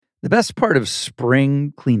The best part of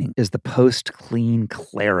spring cleaning is the post-clean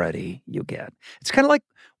clarity you get. It's kind of like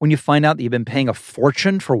when you find out that you've been paying a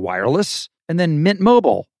fortune for wireless, and then Mint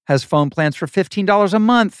Mobile has phone plans for $15 a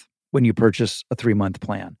month when you purchase a 3-month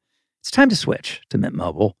plan. It's time to switch to Mint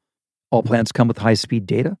Mobile. All plans come with high-speed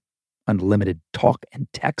data, unlimited talk and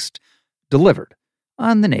text, delivered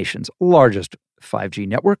on the nation's largest 5G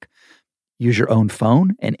network. Use your own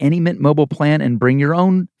phone and any Mint Mobile plan and bring your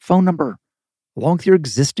own phone number along with your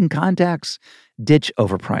existing contacts. Ditch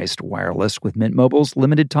overpriced wireless with Mint Mobile's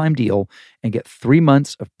limited time deal and get 3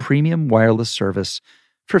 months of premium wireless service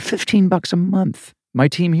for $15 a month. My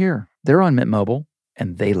team here, they're on Mint Mobile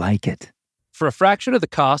and they like it. For a fraction of the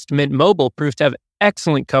cost, Mint Mobile proved to have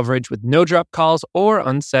excellent coverage with no-drop calls or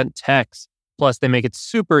unsent texts. Plus, they make it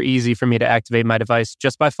super easy for me to activate my device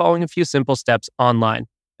just by following a few simple steps online.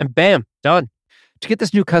 And bam, done. To get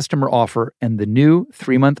this new customer offer and the new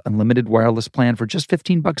 3-month unlimited wireless plan for just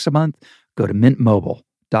 $15 a month, go to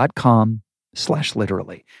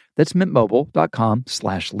mintmobile.com/literally. That's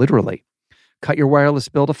mintmobile.com/literally. Cut your wireless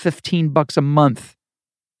bill to $15 a month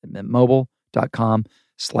at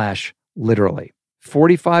mintmobile.com/literally.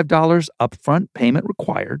 $45 upfront payment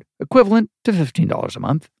required, equivalent to $15 a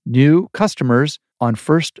month. New customers on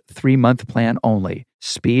first 3-month plan only.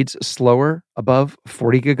 Speeds slower above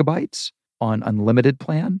 40 gigabytes on unlimited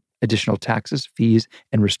plan. Additional taxes, fees,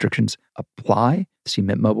 and restrictions apply. See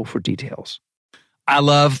Mint Mobile for details. I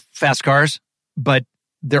love fast cars, but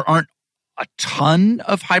there aren't a ton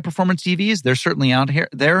of high-performance EVs. They're certainly out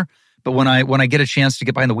there. But when I get a chance to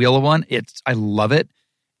get behind the wheel of one, I love it.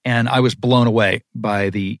 And I was blown away by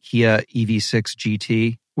the Kia EV6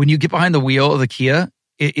 GT. When you get behind the wheel of the Kia,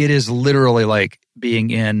 it is literally like being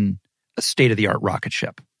in a state-of-the-art rocket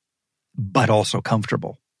ship, but also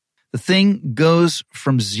comfortable. The thing goes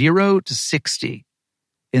from 0 to 60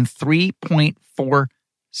 in 3.4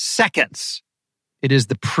 seconds. It is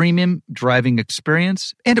the premium driving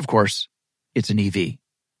experience. And of course, it's an EV.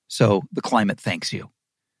 So the climate thanks you.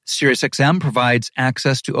 SiriusXM provides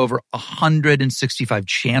access to over 165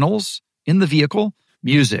 channels in the vehicle.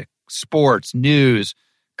 Music, sports, news,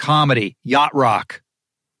 comedy, yacht rock.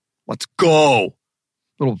 Let's go.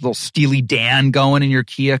 Little Steely Dan going in your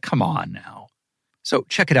Kia. Come on now. So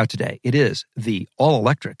check it out today. It is the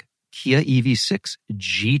all-electric Kia EV6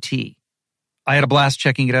 GT. I had a blast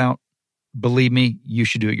checking it out. Believe me, you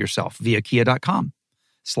should do it yourself via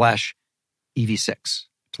kia.com/EV6.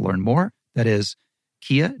 To learn more, that is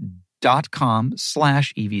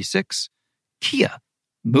kia.com/EV6. Kia,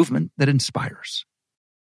 movement that inspires.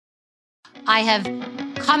 I have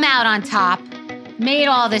come out on top, made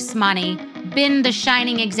all this money, been the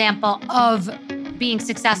shining example of being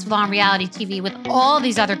successful on reality TV with all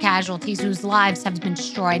these other casualties whose lives have been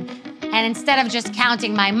destroyed. And instead of just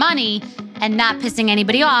counting my money and not pissing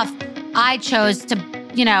anybody off, I chose to,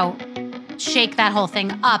 shake that whole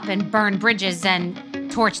thing up and burn bridges and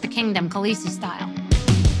torch the kingdom, Khaleesi style.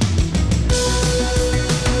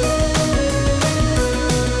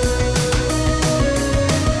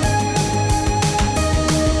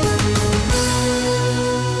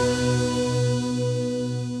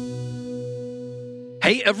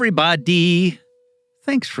 Hey, everybody.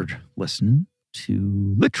 Thanks for listening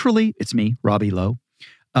to Literally. It's me, Robbie Lowe.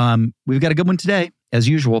 We've got a good one today, as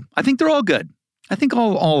usual. I think they're all good. I think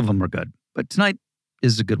all of them are good. But tonight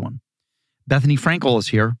is a good one. Bethenny Frankel is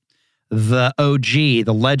here. The OG,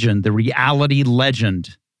 the legend, the reality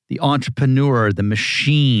legend, the entrepreneur, the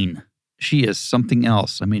machine. She is something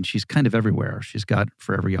else. I mean, she's kind of everywhere. She's got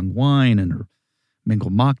Forever Young Wine and her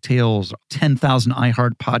Mingle Mocktails, 10,000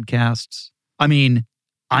 iHeart podcasts. I mean,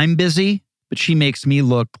 I'm busy, but she makes me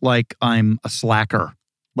look like I'm a slacker.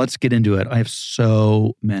 Let's get into it. I have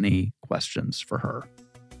so many questions for her.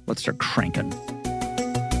 Let's start cranking.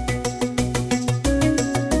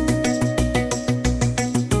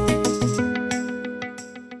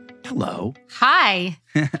 Hello. Hi.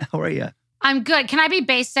 How are you? I'm good. Can I be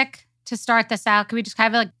basic to start this out? Can we just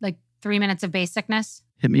have like 3 minutes of basicness?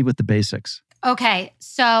 Hit me with the basics. Okay.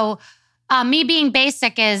 So me being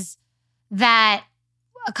basic is that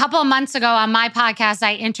a couple of months ago on my podcast,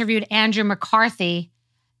 I interviewed Andrew McCarthy,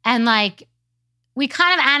 and we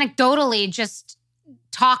kind of anecdotally just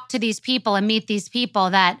talk to these people and meet these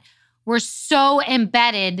people that were so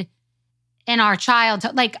embedded in our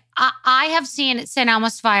childhood. I have seen St.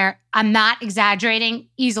 Elmo's Fire, I'm not exaggerating,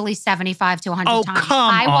 easily 75 to 100 times. Oh,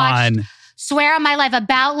 come on. Swear on my life,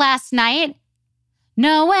 about last night,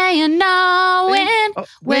 No way of knowing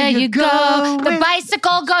where you go. The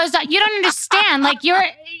bicycle goes up. You don't understand. Like you're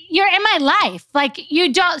in my life. Like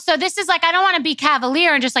you don't. So this is like, I don't want to be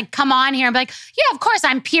cavalier and just like come on here and be like, yeah, of course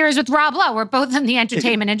I'm peers with Rob Lowe. We're both in the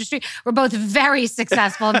entertainment industry. We're both very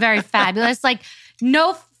successful and very fabulous. Like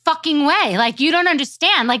no fucking way. Like you don't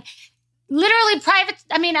understand. Like literally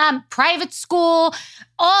private school,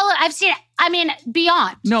 I've seen,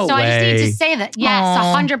 beyond. No so way. I just need to say that. Yes,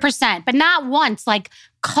 100%. But not once, like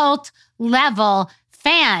cult level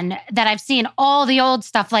fan that I've seen all the old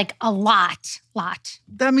stuff, like a lot.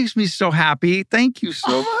 That makes me so happy. Thank you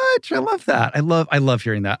so much. I love that. I love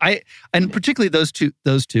hearing that. And particularly those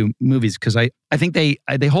two movies, because I think they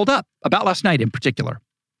hold up. About Last Night in particular.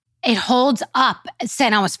 It holds up.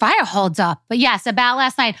 St. Elmo's Fire holds up. But yes, About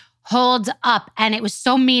Last Night holds up. And it was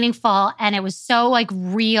so meaningful and it was so like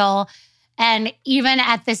real. And even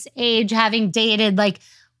at this age, having dated like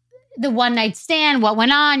the one night stand, what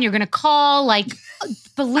went on, you're going to call, like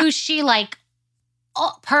Belushi, like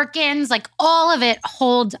Perkins, like all of it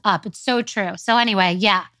holds up. It's so true. So anyway,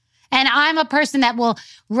 yeah. And I'm a person that will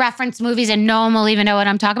reference movies and no one will even know what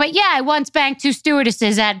I'm talking about. Yeah, I once banged 2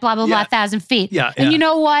 stewardesses at blah, blah, blah, 1,000 feet. Yeah. And you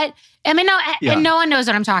know what? And no one knows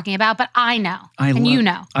what I'm talking about, but I know. You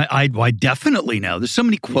know. I definitely know. There's so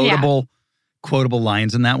many quotable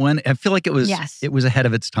lines in that one. I feel like it was ahead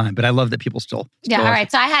of its time, but I love that people still all right.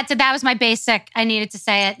 So that was my basic. I needed to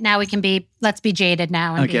say it. Now let's be jaded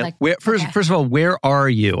now and be like. First of all, where are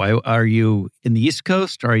you? Are you in the East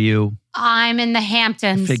Coast? Are you? I'm in the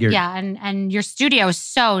Hamptons. Figured. Yeah. And your studio is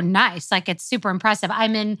so nice. Like it's super impressive.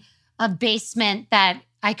 I'm in a basement that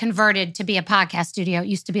I converted to be a podcast studio. It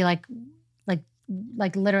used to be like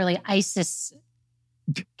literally ISIS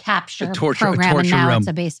capture program. And now it's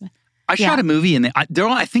a basement. I shot a movie in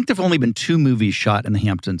I think there've only been 2 movies shot in the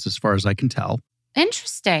Hamptons, as far as I can tell.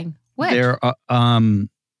 Interesting. Which? They're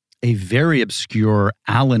a very obscure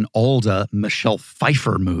Alan Alda, Michelle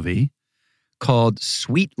Pfeiffer movie called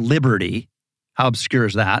Sweet Liberty. How obscure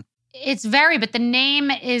is that? It's but the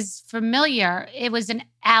name is familiar. It was an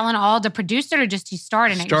Alan Alda produced it, or just he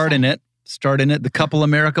starred in it? Starred in it. The couple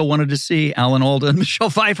America wanted to see, Alan Alda and Michelle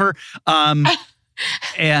Pfeiffer.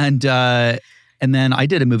 And then I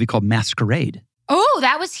did a movie called Masquerade. Oh,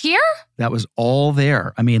 that was here? That was all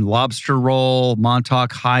there. Lobster Roll,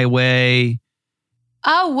 Montauk Highway.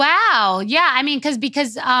 Oh, wow. Yeah,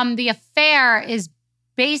 because The Affair is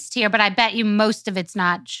based here, but I bet you most of it's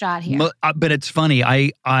not shot here. But it's funny.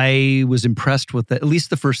 I was impressed with at least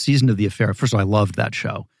the first season of The Affair. First of all, I loved that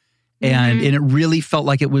show. And it really felt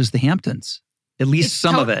like it was the Hamptons. At least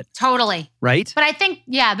some of it. Totally. Right? But I think,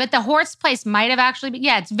 but the horse place might have actually been,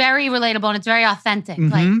 it's very relatable and it's very authentic.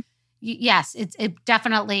 Mm-hmm. Like, yes, it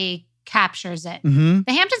definitely captures it. Mm-hmm.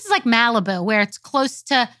 The Hamptons is like Malibu, where it's close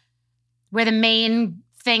to where the main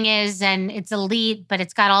thing is and it's elite, but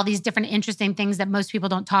it's got all these different interesting things that most people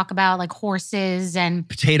don't talk about, like horses and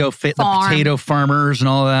the potato farmers and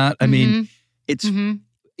all that. It's,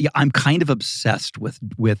 I'm kind of obsessed with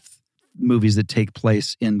movies that take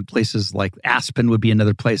place in places like Aspen would be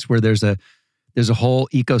another place where there's a whole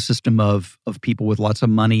ecosystem of people with lots of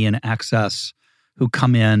money and access who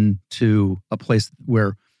come in to a place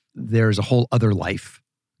where there's a whole other life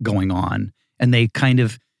going on, and they kind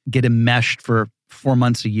of get enmeshed for 4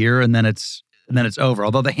 months a year, and then it's over.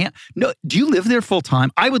 Although do you live there full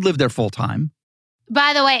time? I would live there full time.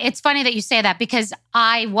 By the way, it's funny that you say that because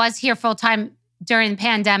I was here full time during the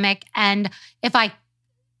pandemic, and if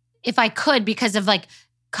I could, because of like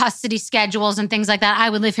custody schedules and things like that, I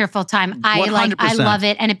would live here full time. I love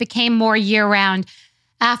it. And it became more year round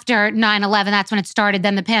after 9/11. That's when it started.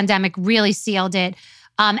 Then the pandemic really sealed it.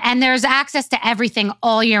 And there's access to everything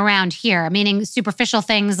all year round here, meaning superficial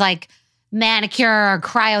things like manicure or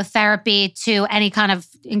cryotherapy to any kind of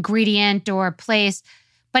ingredient or place.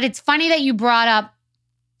 But it's funny that you brought up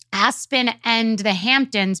Aspen and the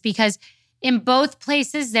Hamptons, because in both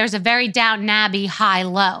places, there's a very Downton Abbey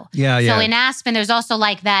high-low. Yeah. So in Aspen, there's also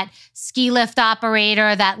like that ski lift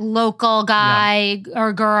operator, that local guy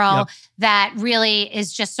or girl that really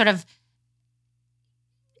is just sort of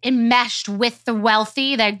enmeshed with the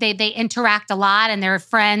wealthy. They interact a lot and they're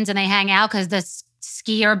friends and they hang out because the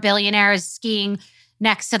skier billionaire is skiing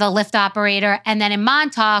next to the lift operator. And then in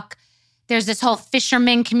Montauk, there's this whole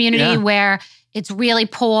fisherman community where it's really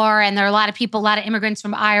poor and there are a lot of immigrants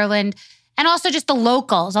from Ireland. And also just the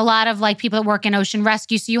locals, a lot of like people that work in ocean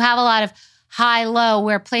rescue. So you have a lot of high-low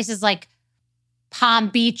where places like Palm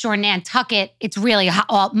Beach or Nantucket, it's really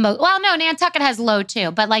Nantucket has low too.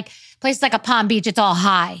 But like places like a Palm Beach, it's all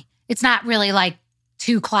high. It's not really like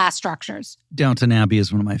 2 class structures. Downton Abbey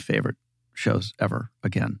is one of my favorite shows ever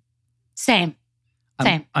again. Same.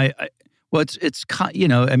 Same. Well, it's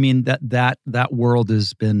I mean that world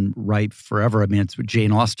has been ripe forever. I mean, it's what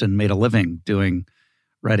Jane Austen made a living doing,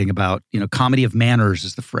 writing about. Comedy of manners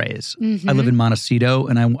is the phrase. Mm-hmm. I live in Montecito,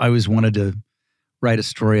 and I always wanted to write a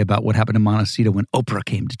story about what happened in Montecito when Oprah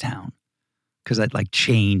came to town, because I'd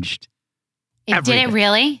changed. Did it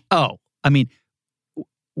really? Oh, I mean,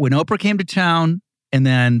 when Oprah came to town, and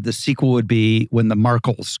then the sequel would be when the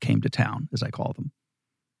Markles came to town, as I call them.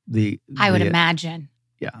 I would imagine.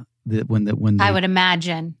 Yeah. When I would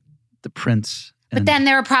imagine the prince. But then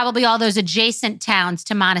there were probably all those adjacent towns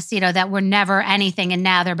to Montecito that were never anything, and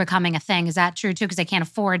now they're becoming a thing. Is that true too? Because they can't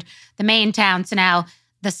afford the main town, so now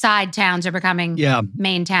the side towns are becoming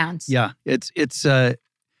main towns. Yeah, it's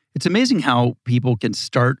amazing how people can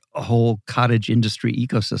start a whole cottage industry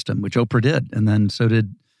ecosystem, which Oprah did, and then so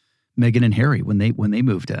did Meghan and Harry when they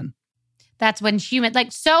moved in. That's when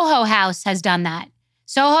Soho House has done that.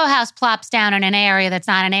 Soho House plops down in an area that's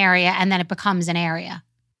not an area, and then it becomes an area.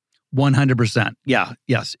 100%. Yeah.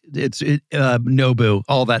 Yes. It's Nobu,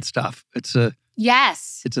 all that stuff.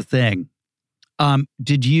 Yes. It's a thing.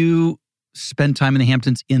 Did you spend time in the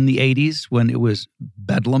Hamptons in the 80s when it was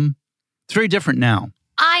bedlam? It's very different now.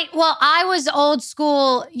 I was old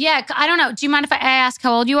school. Yeah. I don't know. Do you mind if I ask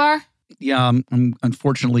how old you are? Yeah. I'm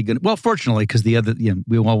unfortunately fortunately, because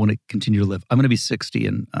we all want to continue to live. I'm going to be 60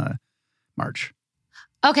 in March.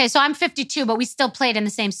 Okay, so I'm 52, but we still played in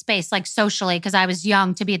the same space, socially, because I was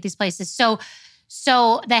young to be at these places. So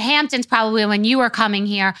the Hamptons, probably when you were coming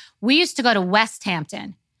here, we used to go to West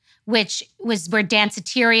Hampton, which was where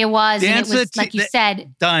Danceteria was. And it was, like you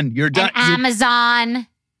said. Done. You're done. Amazon.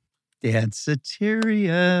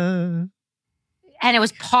 Danceteria. And it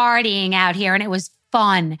was partying out here, and it was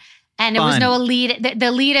fun. And there was no elite. The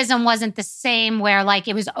elitism wasn't the same where,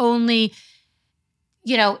 it was only...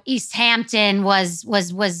 East Hampton was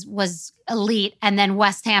elite, and then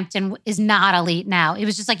West Hampton is not elite now. It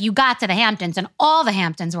was just you got to the Hamptons, and all the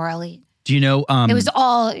Hamptons were elite. Do you know? It was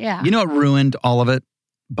all, yeah. You know what ruined all of it?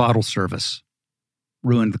 Bottle service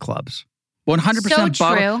ruined the clubs.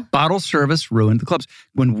 100% true. Bottle service ruined the clubs.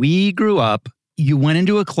 When we grew up, you went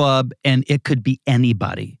into a club, and it could be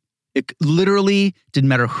anybody. It literally didn't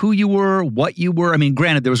matter who you were, what you were. I mean,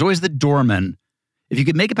 granted, there was always the doorman. If you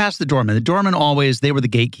could make it past the doorman always, they were the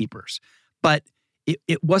gatekeepers. But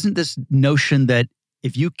it wasn't this notion that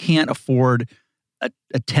if you can't afford a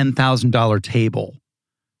 $10,000 table,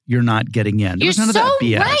 you're not getting in. There was none of that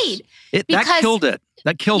BS. Right. That killed it.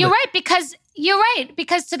 You're right,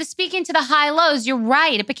 because speaking to the high lows, you're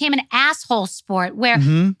right. It became an asshole sport where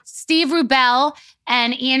Steve Rubel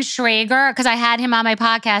and Ian Schrager, because I had him on my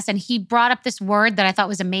podcast, and he brought up this word that I thought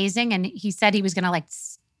was amazing, and he said he was going to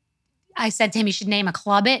I said to him, you should name a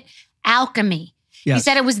club it. Alchemy. Yes. He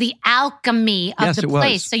said it was the alchemy of the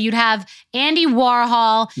place. So you'd have Andy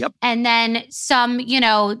Warhol and then some,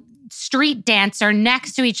 street dancer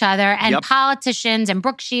next to each other, and politicians and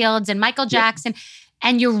Brooke Shields and Michael Jackson.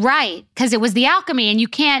 And you're right, because it was the alchemy.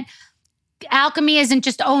 And alchemy isn't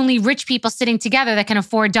just only rich people sitting together that can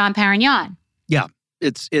afford Dom Perignon. Yeah.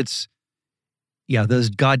 It's those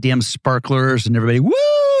goddamn sparklers and everybody, woo!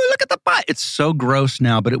 Look at the butt. It's so gross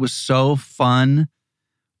now, but it was so fun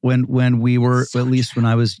when we were, at least when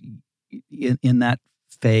I was in that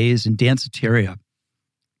phase. And Danceteria,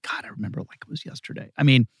 God, I remember like it was yesterday. I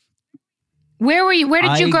mean, where were you? Where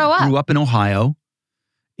did you grow up? I grew up in Ohio,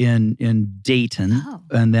 in Dayton,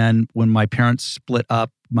 and then when my parents split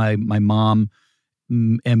up, my mom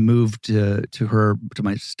and moved to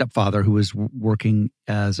my stepfather, who was working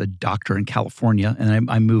as a doctor in California. And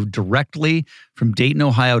I moved directly from Dayton,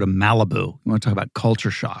 Ohio to Malibu. You want to talk about culture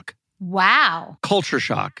shock? Wow. Culture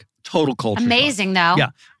shock. Total culture Amazing, shock. though.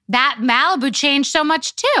 Yeah. That Malibu changed so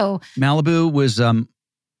much, too. Malibu was,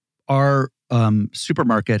 our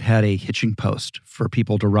supermarket had a hitching post for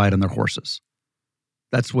people to ride on their horses.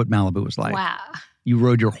 That's what Malibu was like. Wow. You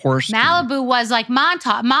rode your horse. Malibu was like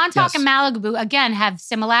Montauk. Montauk and Malibu, again, have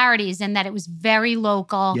similarities in that it was very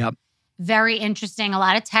local, very interesting, a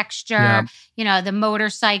lot of texture, the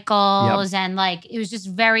motorcycles, and it was just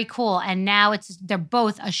very cool. And now they're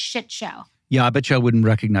both a shit show. Yeah, I bet you I wouldn't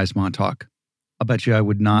recognize Montauk. I bet you I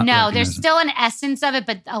would not. No, there's still an essence of it,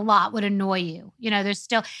 but a lot would annoy you. There's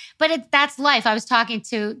still, but that's life. I was talking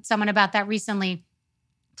to someone about that recently.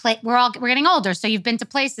 We're getting older, so you've been to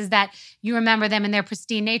places that you remember them in their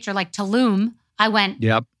pristine nature, like Tulum. I went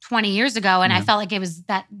 20 years ago, and I felt like it was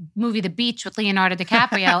that movie, The Beach, with Leonardo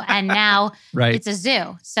DiCaprio, and now it's a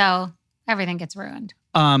zoo. So everything gets ruined.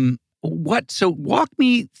 So walk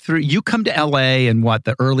me through. You come to LA in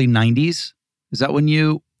the early 90s? Is that when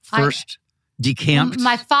you first decamped?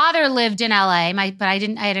 My father lived in LA, but I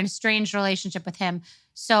had an estranged relationship with him.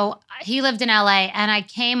 So he lived in LA, and I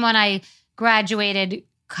came when I graduated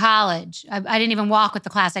college. I didn't even walk with the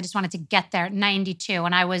class. I just wanted to get there at 92.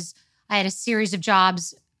 And I had a series of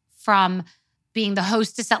jobs from being the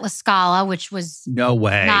hostess at La Scala, which was no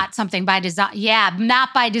way. Not something by design. Yeah,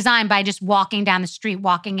 not by design, by just walking down the street,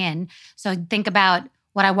 walking in. So think about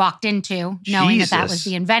what I walked into, knowing that was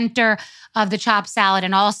the inventor of the chopped salad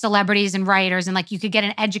and all celebrities and writers. And like you could get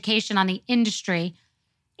an education on the industry,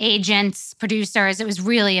 agents, producers. It was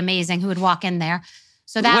really amazing who would walk in there.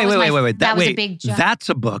 So that was that was a big jump. That's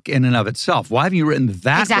a book in and of itself. Why have you written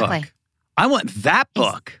that Exactly. book? I want that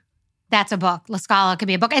book. That's a book. La Scala could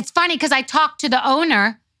be a book. It's funny because I talked to the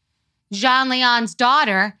owner, Jean Leon's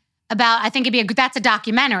daughter, about, I think that's a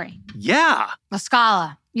documentary. Yeah. La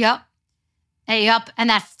Scala. Yep. And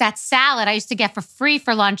that salad I used to get for free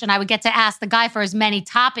for lunch, and I would get to ask the guy for as many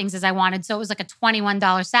toppings as I wanted. So it was like a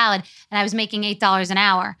 $21 salad, and I was making $8 an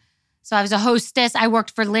hour. So I was a hostess. I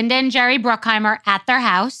worked for Linda and Jerry Bruckheimer at their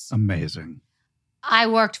house. Amazing. I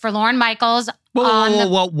worked for Lorne Michaels on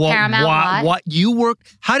the Paramount lot. What you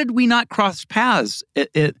worked? How did we not cross paths?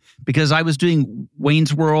 Because I was doing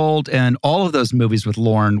Wayne's World and all of those movies with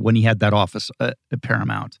Lorne when he had that office at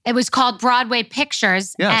Paramount. It was called Broadway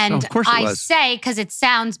Pictures. Yes, and of course it was. I say, because it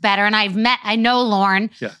sounds better, and I know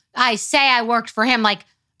Lorne. Yeah. I say I worked for him like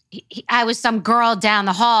I was some girl down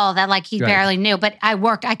the hall that like he barely knew. But I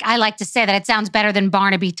worked, I like to say that it sounds better than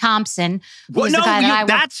Barnaby Thompson.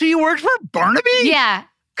 That's who you worked for? Barnaby? Yeah.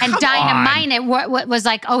 And Come Dinah on. Minot was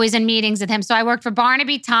like always in meetings with him. So I worked for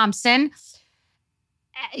Barnaby Thompson.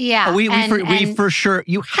 Yeah. We for sure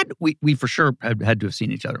had to have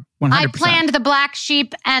seen each other. 100%. I planned the Black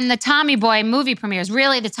Sheep and the Tommy Boy movie premieres.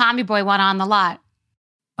 Really, the Tommy Boy one on the lot.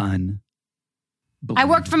 Unbelievable. I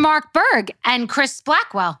worked for Mark Berg and Chris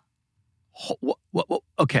Blackwell.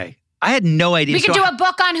 Okay. I had no idea. We could do a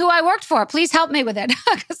book on who I worked for. Please help me with it.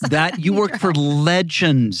 That you worked for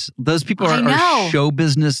legends. Those people are show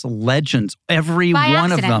business legends. Every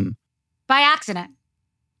one of them. By accident.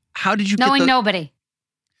 How did you knowing nobody?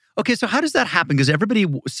 Okay, so how does that happen? Because everybody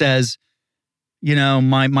says, you know,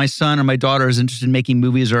 my son or my daughter is interested in making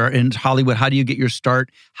movies or in Hollywood. How do you get your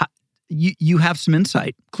start? You have some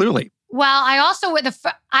insight, clearly. Well, I also,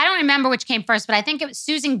 I don't remember which came first, but I think it was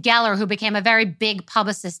Susan Geller who became a very big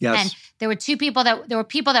publicist. Yes. And there were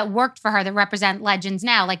people that worked for her that represent legends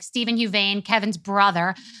now, like Stephen Huvane, Kevin's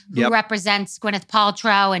brother, who represents Gwyneth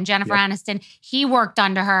Paltrow and Jennifer Aniston. He worked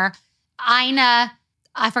under her. Ina,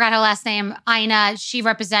 I forgot her last name. Ina, she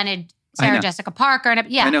represented Sarah Jessica Parker.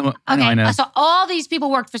 And I know. So all these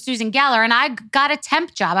people worked for Susan Geller, and I got a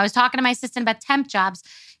temp job. I was talking to my assistant about temp jobs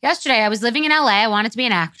yesterday. I was living in LA. I wanted to be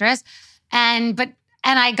an actress. And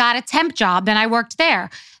I got a temp job and I worked there.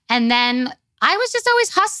 And then I was just always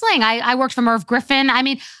hustling. I worked for Merv Griffin. I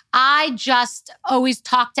mean, I just always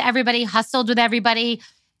talked to everybody, hustled with everybody,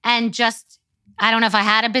 and just, I don't know if I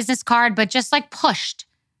had a business card, but just like pushed.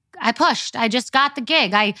 I pushed. I just got the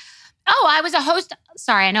gig. I was a host.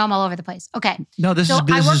 Sorry, I know I'm all over the place. Okay. No, this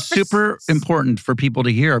is super important for people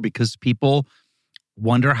to hear because people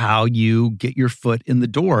wonder how you get your foot in the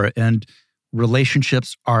door, and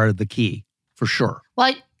relationships are the key, for sure.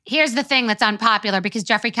 Well, here's the thing that's unpopular because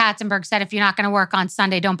Jeffrey Katzenberg said, if you're not going to work on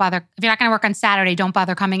Sunday, don't bother. If you're not going to work on Saturday, don't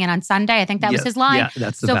bother coming in on Sunday. I think that was his line. Yeah,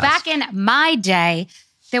 that's the best. So back in my day,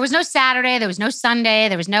 there was no Saturday, there was no Sunday,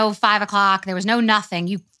 there was no 5 o'clock, there was no nothing.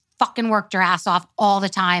 You fucking worked your ass off all the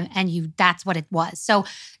time, and that's what it was. So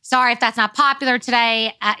sorry if that's not popular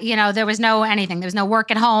today. There was no anything. There was no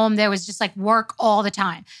work at home. There was just like work all the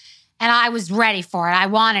time. And I was ready for it. I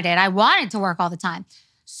wanted it. I wanted to work all the time.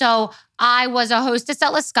 So I was a hostess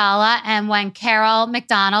at La Scala. And when Carol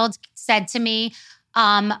McDonald said to me,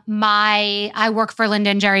 I work for Linda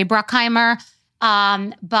and Jerry Bruckheimer,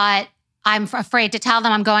 but I'm afraid to tell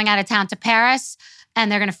them I'm going out of town to Paris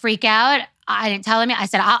and they're going to freak out. I didn't tell them. I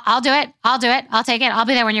said, I'll do it. I'll do it. I'll take it. I'll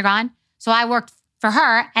be there when you're gone. So I worked for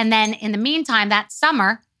her. And then in the meantime, that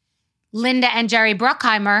summer, Linda and Jerry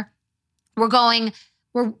Bruckheimer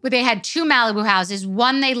they had 2 Malibu houses.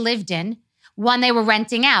 One they lived in, one they were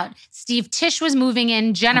renting out. Steve Tisch was moving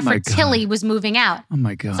in. Jennifer Tilly was moving out. Oh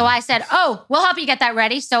my God. So I said, we'll help you get that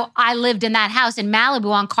ready. So I lived in that house in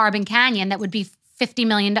Malibu on Carbon Canyon that would be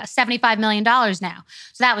 $75 million now.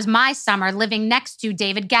 So that was my summer living next to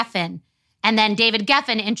David Geffen. And then David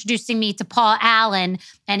Geffen introducing me to Paul Allen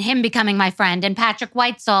and him becoming my friend. And Patrick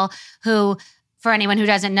Weitzel, who, for anyone who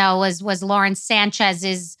doesn't know, was Lawrence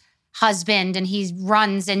Sanchez's husband, and he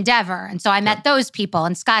runs Endeavor. And so I met those people.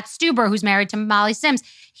 And Scott Stuber, who's married to Molly Sims,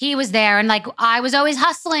 he was there. And like, I was always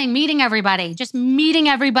hustling, meeting everybody.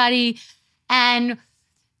 And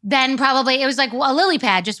then probably it was like a lily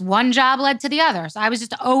pad, just one job led to the other. So I was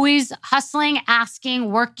just always hustling,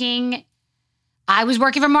 asking, working. I was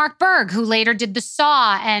working for Mark Berg, who later did The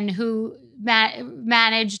Saw and who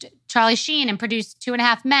managed Charlie Sheen and produced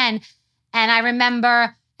 2.5 Men. And I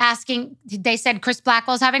remember asking, they said Chris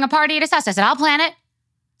Blackwell's having a party at his house. I said, I'll plan it.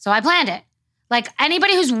 So I planned it. Like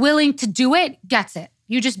anybody who's willing to do it gets it.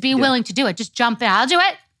 You just be willing to do it. Just jump in. I'll do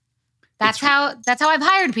it. That's how I've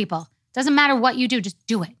hired people. Doesn't matter what you do, just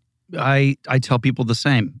do it. I tell people the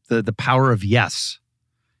same. The power of yes.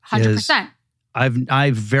 100%.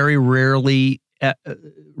 I've very rarely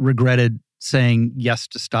regretted saying yes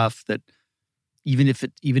to stuff that even if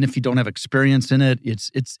you don't have experience in it,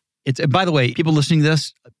 it's. By the way, people listening to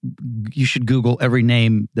this, you should Google every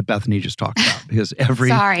name that Bethenny just talked about because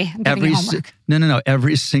Sorry, I'm giving you homework. No.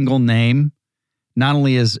 Every single name not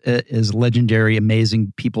only is legendary,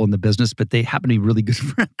 amazing people in the business, but they happen to be really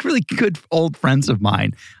good old friends of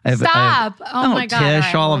mine. Stop! Oh my God! Tish,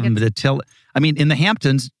 right, all of them. I mean, in the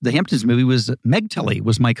Hamptons movie was Meg Tilly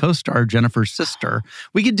was my co-star, Jennifer's sister.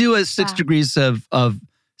 We could do a 6 degrees of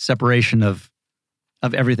separation of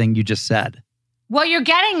everything you just said. Well, you're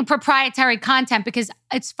getting proprietary content because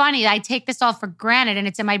it's funny. I take this all for granted and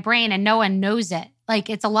it's in my brain and no one knows it. Like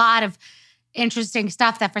it's a lot of interesting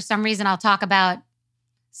stuff that for some reason I'll talk about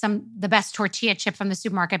the best tortilla chip from the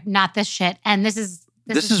supermarket, not this shit. And this is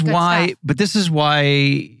why stuff. But this is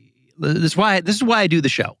why I do the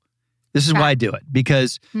show. This is why I do it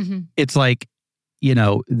because it's like,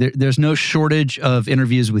 there's no shortage of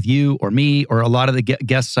interviews with you or me or a lot of the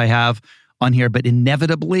guests I have on here, but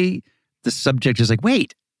inevitably the subject is like,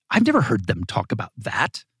 wait, I've never heard them talk about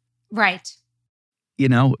that. Right.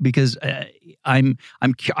 Because I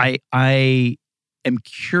am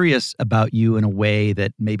curious about you in a way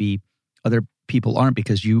that maybe other people aren't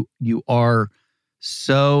because you are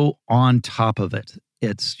so on top of it.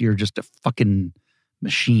 You're just a fucking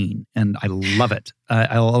machine, and I love it.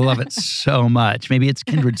 I love it so much. Maybe it's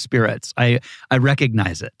kindred spirits. I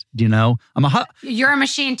recognize it. Do you know? You're a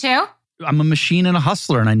machine too? I'm a machine and a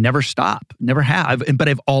hustler, and I never stop. Never have. But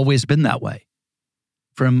I've always been that way.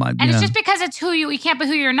 It's just because it's who you can't be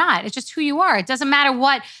who you're not. It's just who you are. It doesn't matter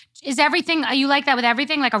what is everything. Are you like that with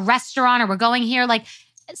everything? Like a restaurant or we're going here. Like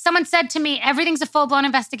someone said to me, everything's a full-blown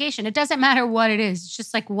investigation. It doesn't matter what it is. It's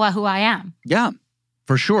just like who I am. Yeah,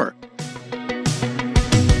 for sure.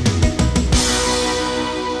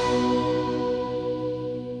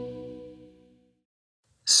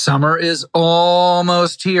 Summer is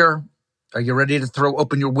almost here. Are you ready to throw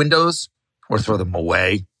open your windows or throw them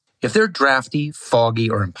away? If they're drafty, foggy,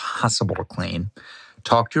 or impossible to clean,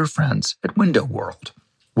 talk to your friends at Window World.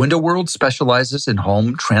 Window World specializes in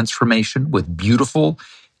home transformation with beautiful,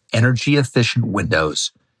 energy-efficient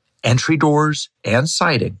windows, entry doors, and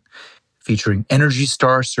siding, featuring Energy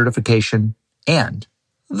Star certification and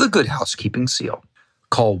the Good Housekeeping seal.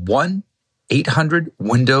 Call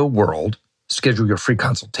 1-800-WINDOW-WORLD, schedule your free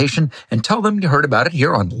consultation, and tell them you heard about it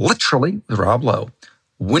here on Literally with Rob Lowe.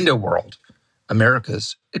 Window World,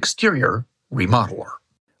 America's exterior remodeler.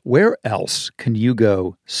 Where else can you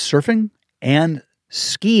go surfing and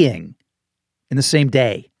skiing in the same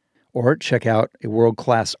day? Or check out a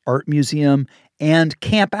world-class art museum and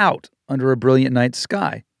camp out under a brilliant night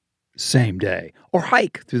sky same day? Or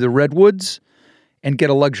hike through the redwoods and get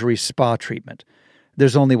a luxury spa treatment?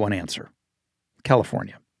 There's only one answer: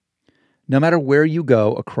 California. No matter where you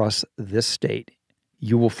go across this state,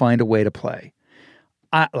 you will find a way to play.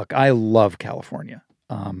 I love California.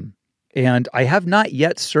 And I have not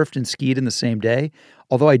yet surfed and skied in the same day,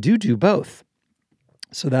 although I do both.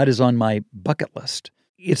 So that is on my bucket list.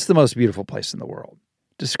 It's the most beautiful place in the world.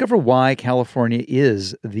 Discover why California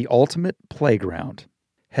is the ultimate playground.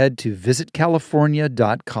 Head to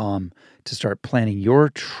visitcalifornia.com to start planning your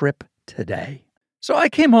trip today. So I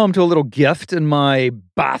came home to a little gift in my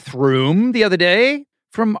bathroom the other day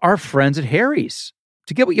from our friends at Harry's.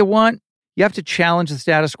 To get what you want, you have to challenge the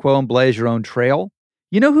status quo and blaze your own trail.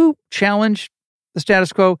 You know who challenged the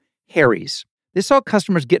status quo? Harry's. They saw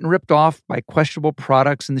customers getting ripped off by questionable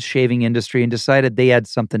products in the shaving industry and decided they had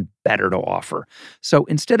something better to offer. So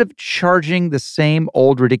instead of charging the same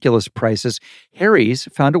old ridiculous prices, Harry's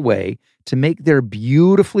found a way to make their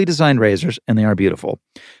beautifully designed razors, and they are beautiful,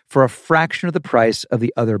 for a fraction of the price of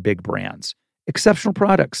the other big brands. Exceptional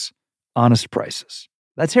products, honest prices.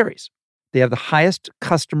 That's Harry's. They have the highest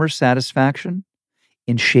customer satisfaction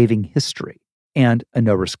in shaving history and a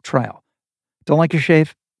no-risk trial. Don't like your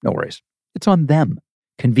shave? No worries. It's on them.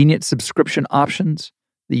 Convenient subscription options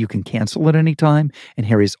that you can cancel at any time. And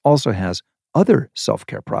Harry's also has other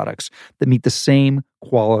self-care products that meet the same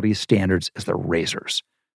quality standards as their razors.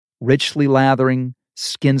 richly lathering,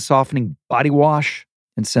 skin-softening body wash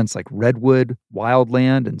in scents like redwood,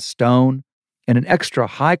 wildland, and stone, and an extra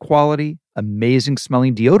high-quality,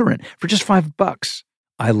 amazing-smelling deodorant for just $5.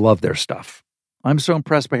 I love their stuff. I'm so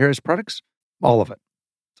impressed by Harry's products. All of it.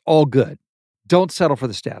 It's all good. Don't settle for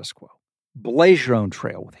the status quo. Blaze your own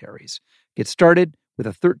trail with Harry's. Get started with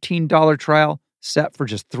a $13 trial set for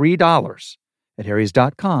just $3 at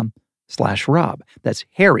harrys.com/Rob. That's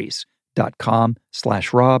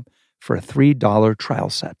harrys.com/Rob for a $3 trial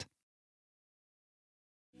set.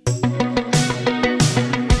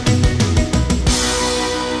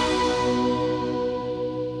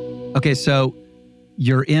 Okay, so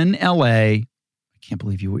you're in LA. I can't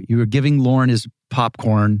believe you were giving Lauren his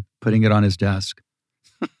popcorn, putting it on his desk.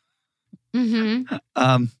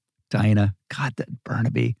 Mm-hmm. Diana, God, that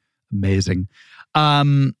Burnaby, amazing.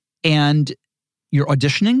 And you're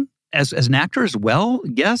auditioning as an actor as well?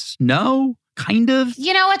 Yes? No? Kind of?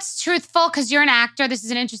 You know, it's truthful because you're an actor. This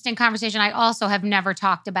is an interesting conversation I also have never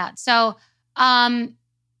talked about. So,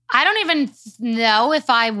 I don't even know if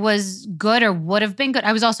I was good or would have been good.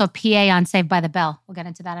 I was also a PA on Saved by the Bell. We'll get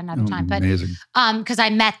into that another time. But amazing. Because I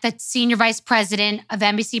met the senior vice president of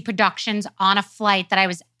NBC Productions on a flight that I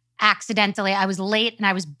was I was late and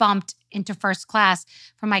I was bumped into first class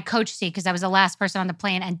from my coach seat because I was the last person on the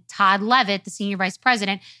plane. And Todd Levitt, the senior vice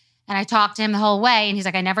president, and I talked to him the whole way. And he's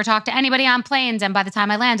like, I never talked to anybody on planes. And by the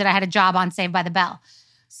time I landed, I had a job on Saved by the Bell.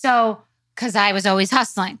 So, because I was always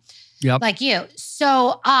hustling. Yep. Like you.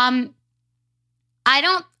 So I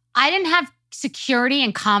didn't have security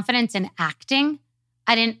and confidence in acting.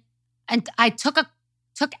 I took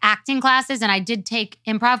acting classes and I did take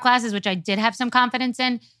improv classes, which I did have some confidence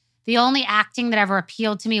in. The only acting that ever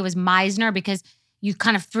appealed to me was Meisner because you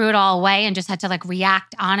kind of threw it all away and just had to like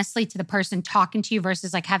react honestly to the person talking to you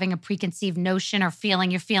versus like having a preconceived notion or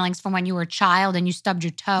feeling your feelings from when you were a child and you stubbed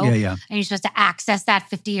your toe. Yeah. And you're supposed to access that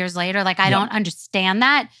 50 years later. Like I don't understand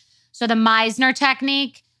that. So the Meisner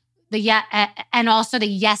technique, and also the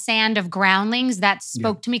yes and of Groundlings, that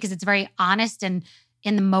spoke to me because it's very honest and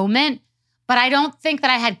in the moment. But I don't think that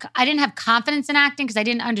I didn't have confidence in acting because I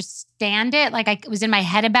didn't understand it. Like I was in my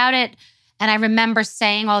head about it. And I remember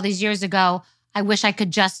saying all these years ago, I wish I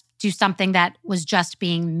could just do something that was just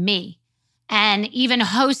being me. And even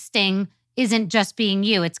hosting isn't just being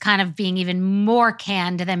you. It's kind of being even more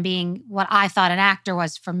canned than being what I thought an actor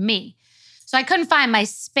was for me. So I couldn't find my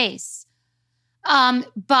space.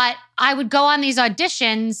 But I would go on these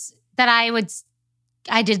auditions that I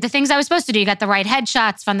did the things I was supposed to do. You got the right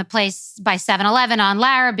headshots from the place by 7-Eleven on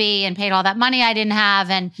Larrabee and paid all that money I didn't have.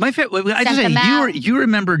 And I just say you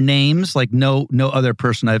remember names like no other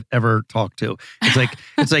person I've ever talked to.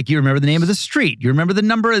 It's like you remember the name of the street. You remember the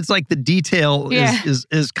number. It's like the detail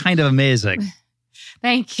is kind of amazing.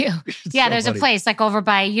 Thank you. Yeah, there's a place like over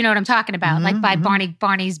by, you know what I'm talking about, like by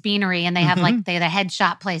Barney's Beanery, and they have like the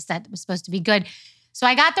headshot place that was supposed to be good. So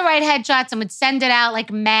I got the right headshots and would send it out like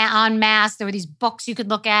en masse. There were these books you could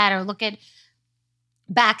look at or look at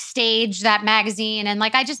Backstage, that magazine. And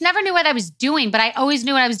like, I just never knew what I was doing, but I always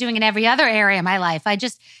knew what I was doing in every other area of my life. I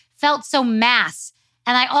just felt so mass.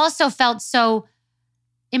 And I also felt so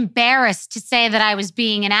embarrassed to say that I was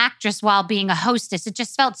being an actress while being a hostess. It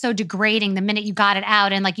just felt so degrading the minute you got it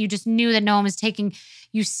out. And like, you just knew that no one was taking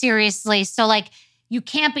you seriously. So like, you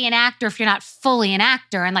can't be an actor if you're not fully an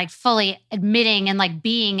actor and like fully admitting and like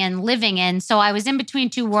being and living in. So I was in between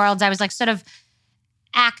two worlds. I was like sort of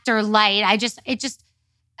actor light. I just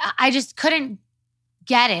couldn't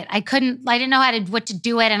get it. I didn't know what to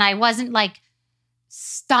do it. And I wasn't like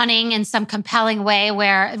stunning in some compelling way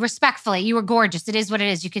where respectfully, you were gorgeous. It is what it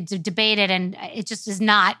is. You could debate it and it just is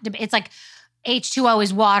not. It's like H2O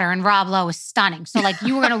is water and Rob Lowe is stunning. So like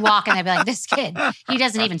you were going to walk and I'd be like, this kid, he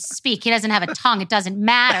doesn't even speak. He doesn't have a tongue. It doesn't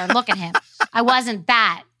matter. Look at him. I wasn't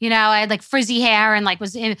that, I had like frizzy hair and like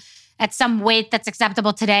was at some weight that's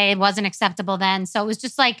acceptable today. It wasn't acceptable then. So it was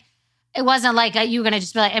just like, it wasn't like you were going to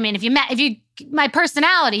just be like, I mean, my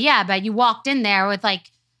personality, yeah, but you walked in there with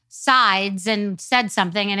like sides and said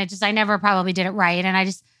something and I never probably did it right. And I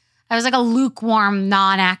was like a lukewarm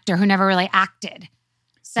non-actor who never really acted.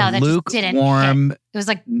 So that just didn't hit. It was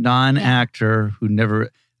like non-actor who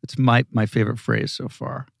never. It's my favorite phrase so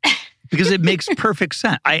far because it makes perfect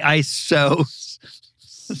sense.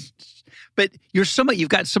 But you've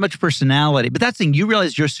got so much personality. But that's the thing. You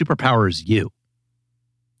realize your superpower is you.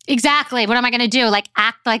 Exactly. What am I going to do? Like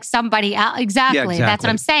act like somebody else? Exactly. Yeah, exactly. That's what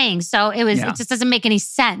I'm saying. So it just doesn't make any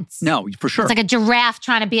sense. No, for sure. It's like a giraffe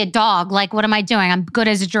trying to be a dog. Like, what am I doing? I'm good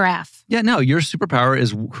as a giraffe. Yeah, no, your superpower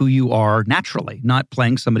is who you are naturally, not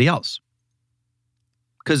playing somebody else.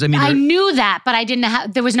 Because, I mean... I knew that, but I didn't know how...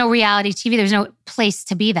 There was no reality TV. There was no place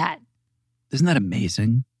to be that. Isn't that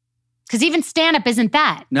amazing? Because even stand-up isn't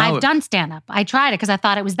that. No. I've done stand-up. I tried it because I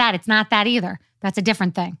thought it was that. It's not that either. That's a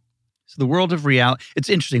different thing. So the world of reality... It's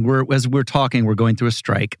interesting. As we're talking, we're going through a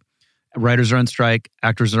strike. Writers are on strike.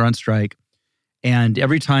 Actors are on strike. And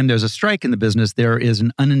every time there's a strike in the business, there is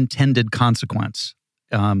an unintended consequence.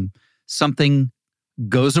 Something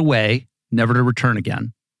goes away, never to return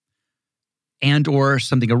again. And or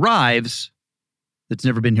something arrives that's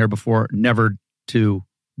never been here before, never to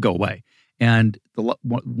go away. And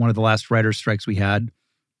one of the last writers' strikes we had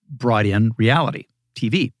brought in reality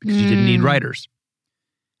TV because you didn't need writers.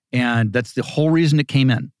 And that's the whole reason it came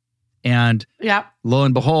in. And lo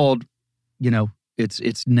and behold,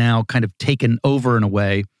 it's now kind of taken over in a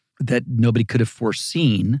way that nobody could have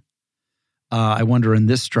foreseen. I wonder in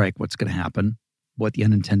this strike what's going to happen, what the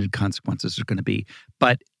unintended consequences are going to be.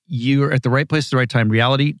 But you're at the right place at the right time.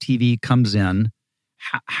 Reality TV comes in.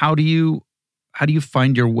 How do you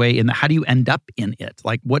find your way in? How do you end up in it?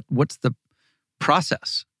 Like what's the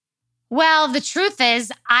process? Well, the truth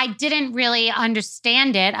is, I didn't really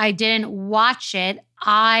understand it. I didn't watch it.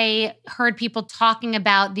 I heard people talking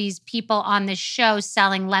about these people on this show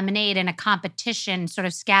selling lemonade in a competition, sort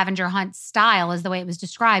of scavenger hunt style is the way it was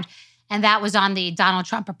described. And that was on the Donald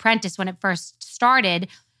Trump Apprentice when it first started.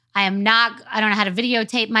 I don't know how to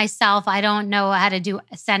videotape myself. I don't know how to do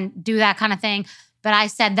that kind of thing. But I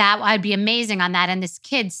said that I'd be amazing on that. And this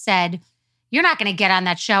kid said, "You're not going to get on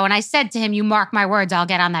that show." And I said to him, "You mark my words, I'll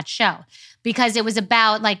get on that show." Because it was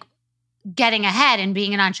about like getting ahead and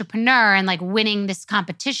being an entrepreneur and like winning this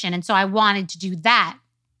competition. And so I wanted to do that.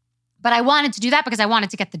 But I wanted to do that because I wanted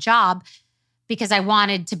to get the job, because I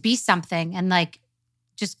wanted to be something and like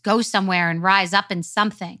just go somewhere and rise up in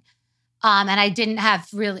something. And I didn't have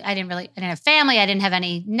family. I didn't have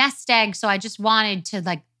any nest egg. So I just wanted to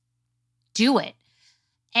like do it.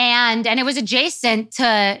 And it was adjacent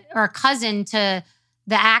to or cousin to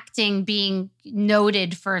the acting being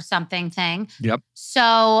noted for something thing. Yep.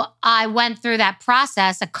 So I went through that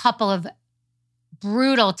process a couple of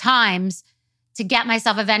brutal times to get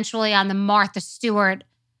myself eventually on the Martha Stewart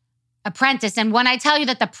Apprentice. And when I tell you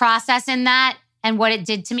that the process in that and what it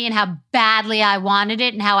did to me and how badly I wanted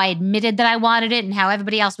it and how I admitted that I wanted it and how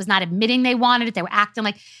everybody else was not admitting they wanted it. They were acting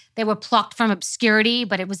like they were plucked from obscurity,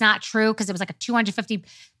 but it was not true because it was like a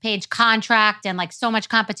 250-page contract and like so much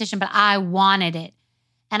competition, but I wanted it.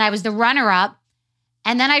 And I was the runner-up.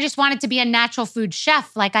 And then I just wanted to be a natural food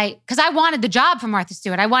chef. Because I wanted the job from Martha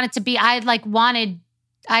Stewart. I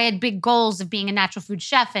had big goals of being a natural food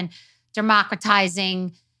chef and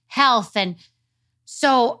democratizing health. And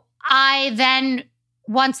so I then,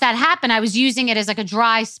 once that happened, I was using it as like a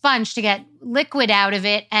dry sponge to get liquid out of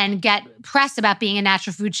it and get press about being a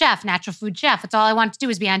natural food chef. That's all I wanted to do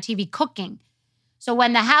was be on TV cooking. So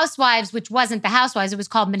when the Housewives, which wasn't the Housewives, it was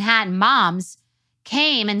called Manhattan Moms,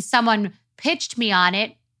 came and someone pitched me on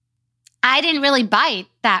it, I didn't really bite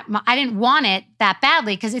that. I didn't want it that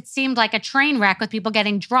badly because it seemed like a train wreck with people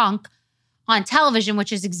getting drunk on television,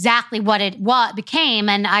 which is exactly what it became.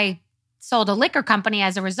 And I sold a liquor company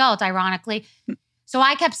as a result, ironically. So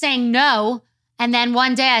I kept saying no. And then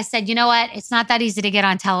one day I said, you know what? It's not that easy to get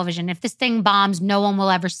on television. If this thing bombs, no one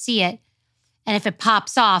will ever see it. And if it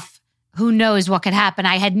pops off, who knows what could happen?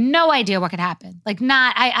 I had no idea what could happen.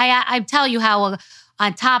 I tell you how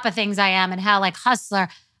on top of things I am and how like hustler,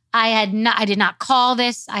 I did not call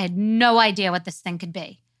this. I had no idea what this thing could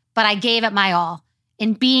be, but I gave it my all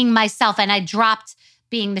in being myself. And I dropped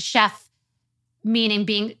being the chef, meaning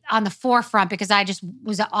being on the forefront, because I just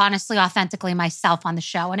was honestly, authentically myself on the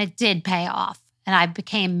show. And it did pay off. And I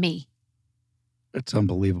became me. It's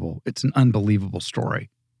unbelievable. It's an unbelievable story.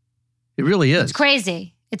 It really is. It's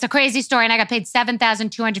crazy. It's a crazy story. And I got paid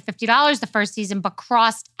 $7,250 the first season, but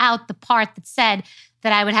crossed out the part that said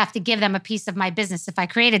that I would have to give them a piece of my business if I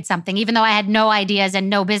created something, even though I had no ideas and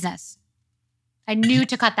no business. I knew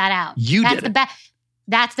to cut that out.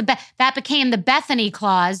 That became the Bethenny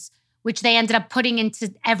clause, which they ended up putting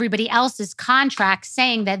into everybody else's contract,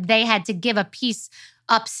 saying that they had to give a piece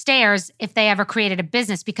upstairs if they ever created a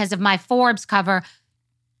business because of my Forbes cover,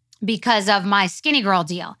 because of my Skinny Girl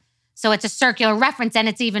deal. So it's a circular reference, and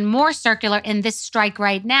it's even more circular in this strike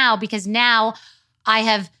right now because now I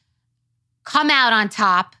have come out on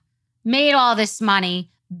top, made all this money,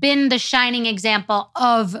 been the shining example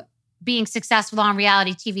of being successful on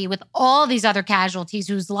reality TV with all these other casualties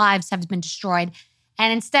whose lives have been destroyed.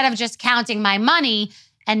 And instead of just counting my money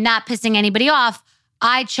and not pissing anybody off,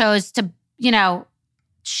 I chose to,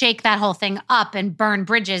 shake that whole thing up and burn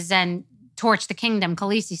bridges and torch the kingdom,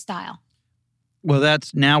 Khaleesi style. Well,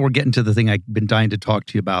 now we're getting to the thing I've been dying to talk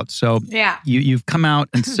to you about. So you've come out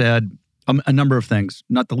and said a number of things,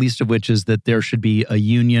 not the least of which is that there should be a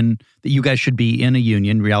union, that you guys should be in a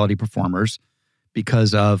union, reality performers,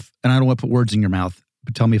 because of, and I don't want to put words in your mouth,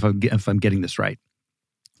 but tell me if I'm getting this right.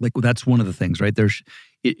 Like, well, that's one of the things, right?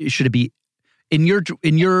 Should it be in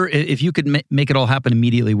your if you could make it all happen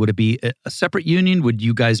immediately, would it be a separate union? Would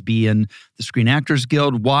you guys be in the Screen Actors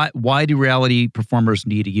Guild? Why do reality performers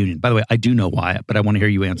need a union? By the way, I do know why, but I want to hear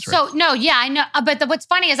you answer. So no, yeah, I know. But what's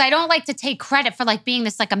funny is I don't like to take credit for like being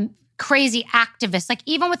this like a crazy activist. Like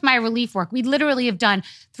even with my relief work, we literally have done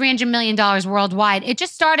 $300 million worldwide. It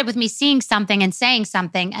just started with me seeing something and saying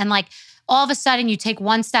something, and like all of a sudden you take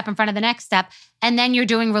one step in front of the next step, and then you're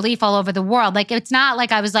doing relief all over the world. Like, it's not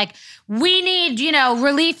like I was like, we need,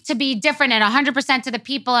 relief to be different and 100% to the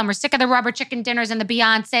people, and we're sick of the rubber chicken dinners and the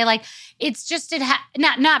Beyonce. Like, it's just,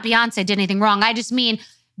 not Beyonce did anything wrong. I just mean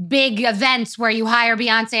big events where you hire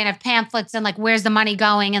Beyonce and have pamphlets and like, where's the money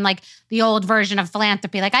going? And like the old version of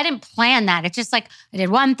philanthropy. Like, I didn't plan that. It's just like, I did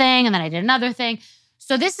one thing and then I did another thing.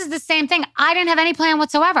 So this is the same thing. I didn't have any plan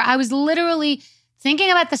whatsoever. I was literally thinking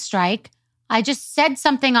about the strike. I just said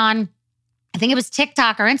something on, I think it was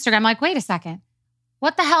TikTok or Instagram. I'm like, wait a second.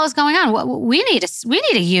 What the hell is going on? We need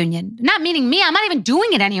a union. Not meaning me. I'm not even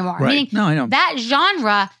doing it anymore. Right. Meaning no, I know. That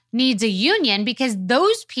genre needs a union because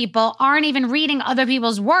those people aren't even reading other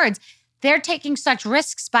people's words. They're taking such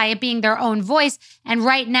risks by it being their own voice. And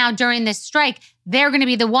right now during this strike, they're going to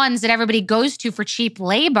be the ones that everybody goes to for cheap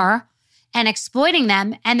labor and exploiting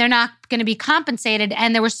them. And they're not going to be compensated.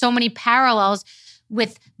 And there were so many parallels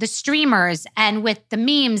with the streamers and with the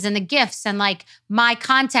memes and the GIFs and like my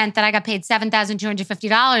content that I got paid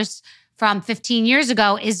 $7,250 from 15 years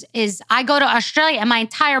ago is I go to Australia and my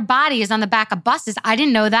entire body is on the back of buses. I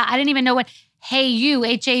didn't know that. I didn't even know what Hey You,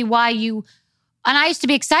 H-A-Y-U. And I used to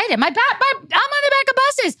be excited. I'm on the back of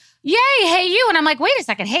buses. Yay, Hey You. And I'm like, wait a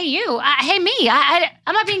second, Hey You, hey me.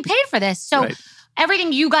 I'm not being paid for this. So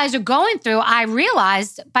Everything you guys are going through, I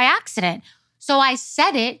realized by accident. So I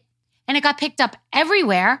said it. And it got picked up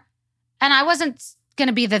everywhere. And I wasn't going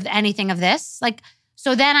to be anything of this.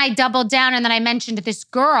 So then I doubled down and then I mentioned this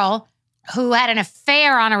girl who had an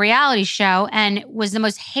affair on a reality show and was the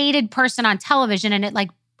most hated person on television. And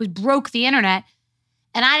it broke the internet.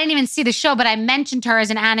 And I didn't even see the show, but I mentioned her as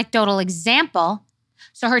an anecdotal example.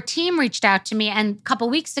 So her team reached out to me. And a couple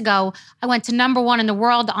weeks ago, I went to #1 in the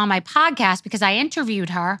world on my podcast because I interviewed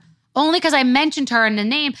her only because I mentioned her in the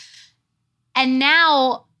name. And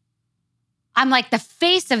now I'm like the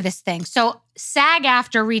face of this thing. So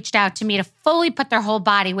SAG-AFTRA reached out to me to fully put their whole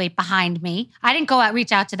body weight behind me. I didn't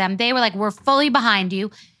reach out to them. They were like, we're fully behind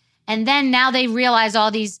you. And then now they realize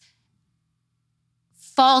all these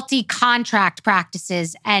faulty contract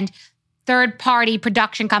practices and third-party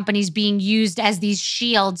production companies being used as these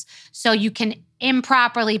shields so you can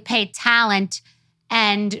improperly pay talent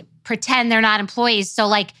and pretend they're not employees.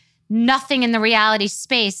 So nothing in the reality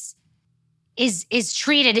space is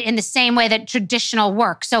treated in the same way that traditional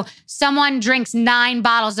work. So someone drinks 9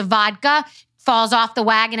 bottles of vodka, falls off the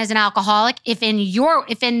wagon as an alcoholic. If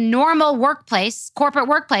in normal workplace, corporate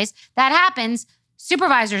workplace, that happens,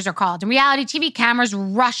 supervisors are called and reality TV cameras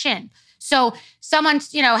rush in. So someone,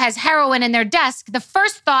 has heroin in their desk, the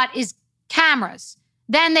first thought is cameras.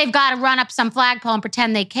 Then they've got to run up some flagpole and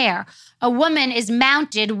pretend they care. A woman is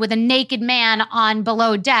mounted with a naked man on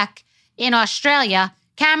below deck in Australia.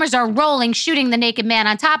 Cameras are rolling, shooting the naked man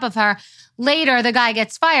on top of her. Later, the guy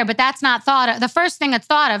gets fired, but that's not thought of. The first thing that's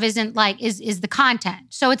thought of isn't is the content.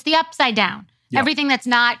 So it's the upside down. Yep. Everything that's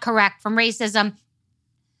not correct, from racism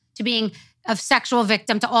to being a sexual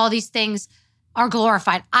victim to all these things, are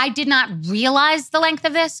glorified. I did not realize the length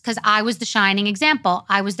of this because I was the shining example.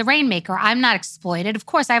 I was the rainmaker. I'm not exploited. Of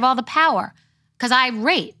course, I have all the power because I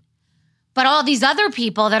rate. But all these other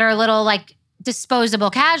people that are little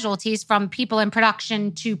disposable casualties, from people in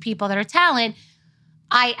production to people that are talent,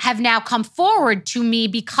 I have now come forward to me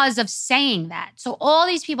because of saying that. So all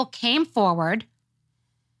these people came forward.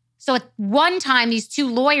 So at one time, these 2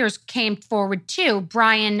 lawyers came forward too,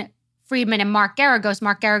 Brian Friedman and Mark Garagos.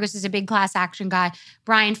 Mark Garagos is a big class action guy.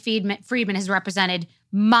 Brian Friedman has represented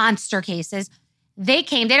monster cases. They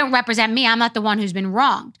came. They don't represent me. I'm not the one who's been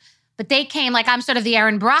wronged. But they came I'm sort of the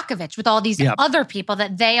Aaron Brockovich with all these other people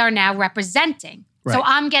that they are now representing. Right. So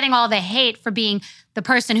I'm getting all the hate for being the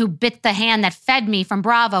person who bit the hand that fed me from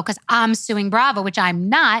Bravo because I'm suing Bravo, which I'm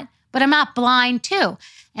not, but I'm not blind too.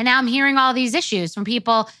 And now I'm hearing all these issues from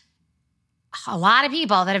people, a lot of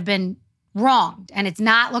people that have been wronged. And it's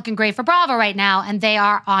not looking great for Bravo right now. And they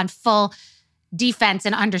are on full defense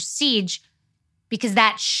and under siege because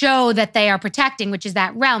that show that they are protecting, which is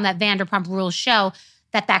that realm, that Vanderpump Rules show,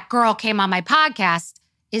 that girl came on my podcast,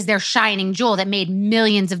 is their shining jewel that made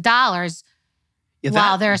millions of dollars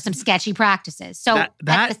while there are some sketchy practices. So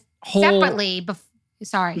that whole... separately,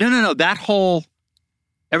 sorry. No. That whole,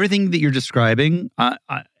 everything that you're describing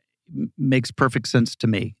makes perfect sense to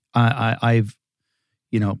me. I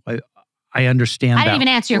understand that. I didn't even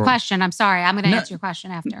answer your question. I'm sorry. I'm going to answer your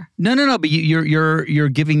question after. No. But you're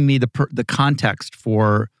giving me the context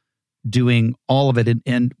for doing all of it.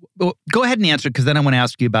 And go ahead and answer, because then I want to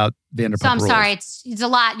ask you about Vanderpump So I'm Rules. sorry. It's a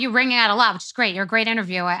lot. You're bringing out a lot, which is great. You're a great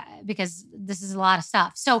interviewer because this is a lot of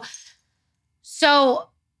stuff. So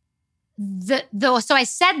I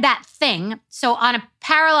said that thing. So on a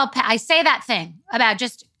parallel, I say that thing about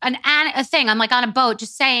just a thing. I'm like on a boat,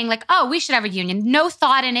 just saying like, oh, we should have a union. No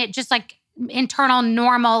thought in it, just like internal,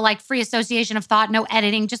 normal, like free association of thought, no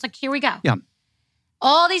editing, just like, here we go. Yeah.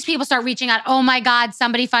 All these people start reaching out. Oh my God,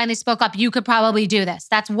 somebody finally spoke up. You could probably do this.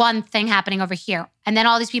 That's one thing happening over here. And then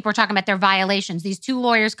all these people are talking about their violations. These two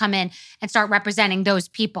lawyers come in and start representing those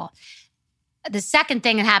people. The second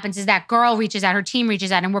thing that happens is that girl reaches out, her team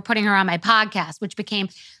reaches out, and we're putting her on my podcast, which became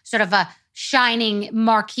sort of a shining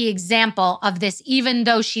marquee example of this. Even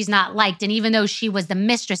though she's not liked and even though she was the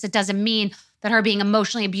mistress, it doesn't mean that her being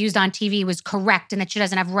emotionally abused on TV was correct and that she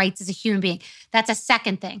doesn't have rights as a human being. That's a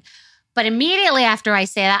second thing. But immediately after I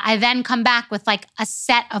say that, I then come back with like a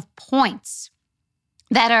set of points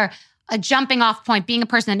that are a jumping off point, being a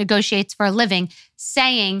person that negotiates for a living,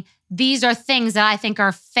 saying these are things that I think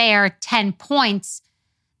are fair 10 points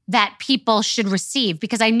that people should receive,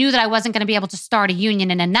 because I knew that I wasn't going to be able to start a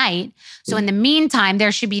union in a night. So in the meantime,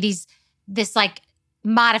 there should be this like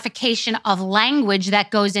modification of language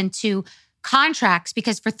that goes into contracts,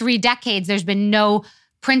 because for 3 decades, there's been no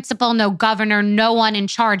principal, no governor, no one in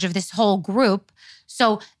charge of this whole group.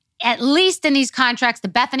 So at least in these contracts, the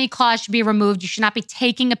Bethenny clause should be removed. You should not be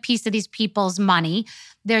taking a piece of these people's money.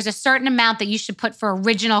 There's a certain amount that you should put for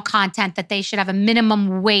original content, that they should have a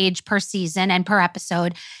minimum wage per season and per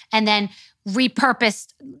episode, and then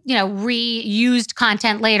repurposed, reused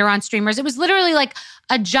content later on streamers. It was literally like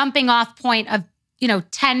a jumping off point of,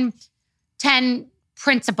 10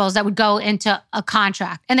 principles that would go into a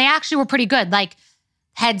contract. And they actually were pretty good. Like,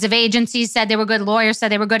 heads of agencies said they were good, lawyers said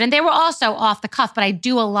they were good, and they were also off the cuff, but I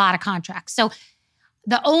do a lot of contracts. So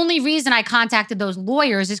the only reason I contacted those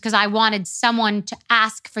lawyers is because I wanted someone to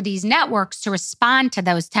ask for these networks to respond to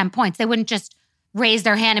those 10 points. They wouldn't just raise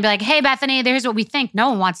their hand and be like, hey, Bethenny, here's what we think. No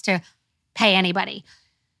one wants to pay anybody.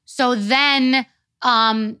 So then,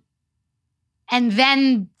 and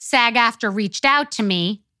then SAG-AFTRA reached out to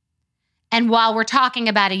me. And while we're talking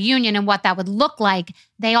about a union and what that would look like,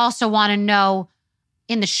 they also want to know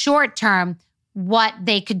in the short term what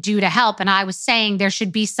they could do to help. And I was saying there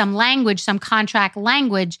should be some language, some contract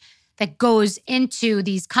language that goes into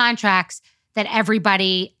these contracts that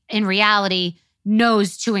everybody in reality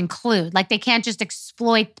knows to include. Like, they can't just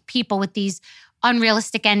exploit people with these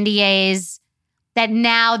unrealistic NDAs that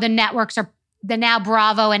now the networks now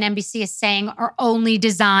Bravo and NBC is saying are only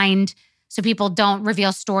designed so people don't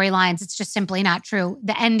reveal storylines. It's just simply not true.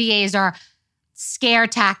 The NDAs are scare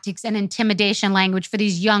tactics and intimidation language for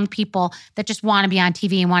these young people that just want to be on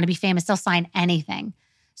TV and want to be famous. They'll sign anything.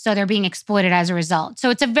 So they're being exploited as a result. So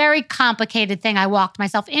it's a very complicated thing I walked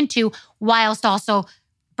myself into, whilst also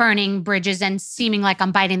burning bridges and seeming like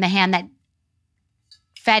I'm biting the hand that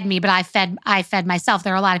fed me, but I fed myself.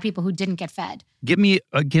 There are a lot of people who didn't get fed. Give me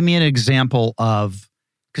an example of,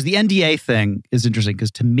 because the NDA thing is interesting, because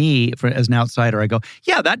to me, as an outsider, I go,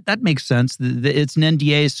 yeah, that makes sense. It's an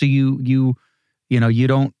NDA, so you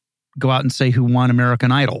don't go out and say who won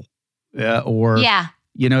American Idol, or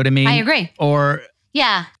you know what I mean? I agree. Or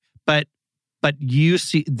yeah, but you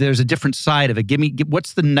see, there's a different side of it.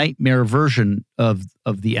 What's the nightmare version of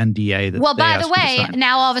the NDA? Well, by the way,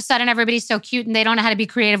 now all of a sudden everybody's so cute and they don't know how to be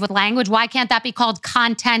creative with language. Why can't that be called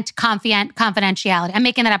content confidentiality? I'm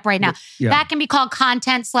making that up right now. Yeah. That can be called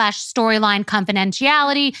content/storyline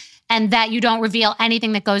confidentiality, and that you don't reveal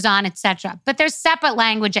anything that goes on, etc. But there's separate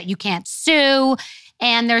language that you can't sue,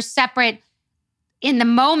 and there's separate in the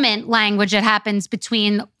moment language that happens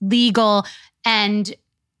between legal and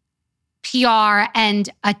PR and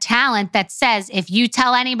a talent that says, if you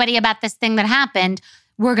tell anybody about this thing that happened,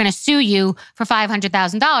 we're going to sue you for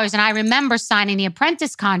 $500,000. And I remember signing the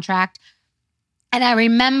Apprentice contract, and I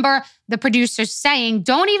remember the producers saying,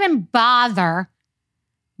 don't even bother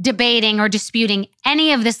debating or disputing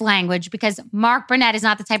any of this language, because Mark Burnett is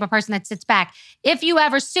not the type of person that sits back. If you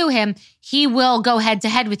ever sue him, he will go head to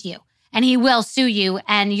head with you, and he will sue you,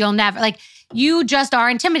 and you'll never, you just are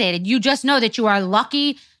intimidated. You just know that you are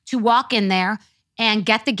lucky to walk in there. and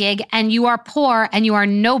get the gig, and you are poor and you are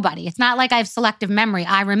nobody. It's not like I have selective memory.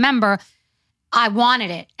 I remember I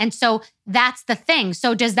wanted it. And so that's the thing.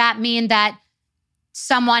 So does that mean that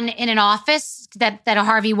someone in an office, that a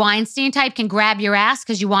Harvey Weinstein type can grab your ass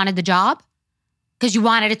because you wanted the job? Because you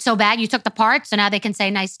wanted it so bad, you took the part, so now they can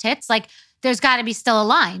say nice tits? Like, there's got to be still a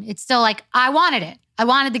line. It's still like, I wanted it. I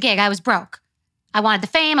wanted the gig. I was broke. I wanted the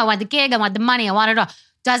fame. I wanted the gig. I wanted the money. I wanted it all.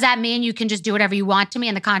 Does that mean you can just do whatever you want to me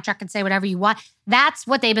and the contract can say whatever you want? That's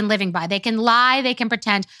what they've been living by. They can lie, they can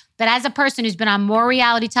pretend. But as a person who's been on more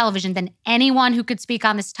reality television than anyone who could speak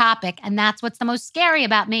on this topic, and that's what's the most scary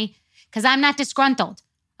about me, because I'm not disgruntled.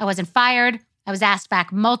 I wasn't fired. I was asked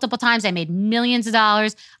back multiple times. I made millions of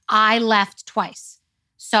dollars. I left twice.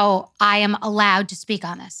 So I am allowed to speak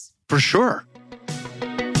on this. For sure.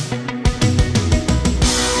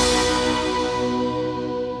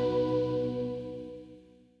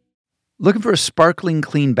 Looking for a sparkling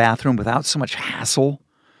clean bathroom without so much hassle?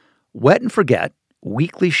 Wet and Forget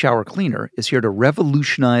Weekly Shower Cleaner is here to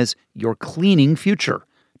revolutionize your cleaning future.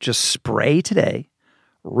 Just spray today,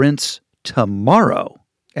 rinse tomorrow,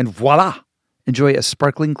 and voila! Enjoy a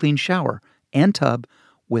sparkling clean shower and tub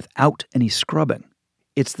without any scrubbing.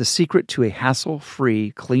 It's the secret to a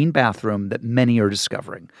hassle-free, clean bathroom that many are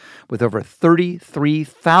discovering. With over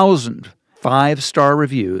 33,000 five-star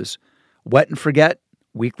reviews, Wet and Forget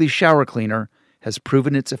Weekly Shower Cleaner has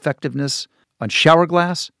proven its effectiveness on shower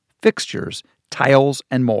glass, fixtures, tiles,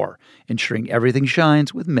 and more, ensuring everything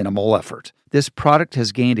shines with minimal effort. This product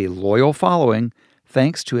has gained a loyal following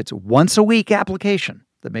thanks to its once-a-week application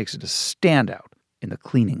that makes it a standout in the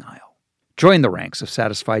cleaning aisle. Join the ranks of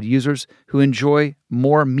satisfied users who enjoy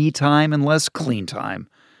more me time and less clean time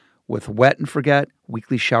with Wet and Forget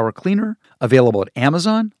Weekly Shower Cleaner, available at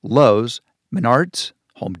Amazon, Lowe's, Menards,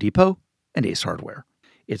 Home Depot, and Ace Hardware.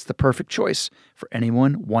 It's the perfect choice for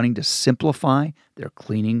anyone wanting to simplify their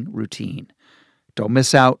cleaning routine. Don't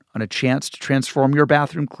miss out on a chance to transform your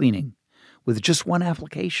bathroom cleaning with just one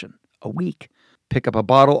application a week. Pick up a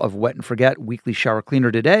bottle of Wet and Forget Weekly Shower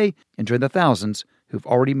Cleaner today and join the thousands who've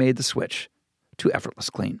already made the switch to effortless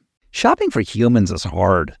clean. Shopping for humans is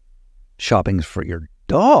hard. Shopping for your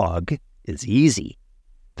dog is easy.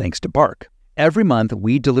 Thanks to Bark. Every month,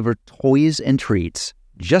 we deliver toys and treats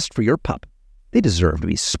just for your pup. They deserve to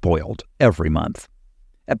be spoiled every month.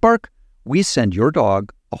 At Bark, we send your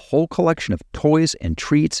dog a whole collection of toys and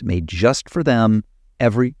treats made just for them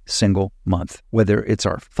every single month. Whether it's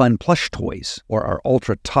our fun plush toys or our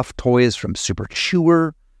ultra tough toys from Super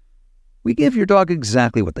Chewer, we give your dog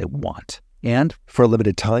exactly what they want. And for a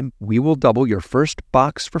limited time, we will double your first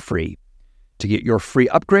box for free. To get your free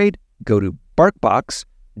upgrade, go to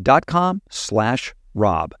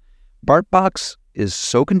barkbox.com/Rob. BarkBox is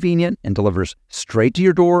so convenient and delivers straight to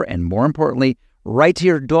your door and, more importantly, right to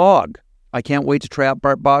your dog. I can't wait to try out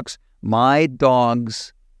BarkBox. My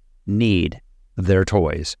dogs need their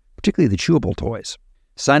toys, particularly the chewable toys.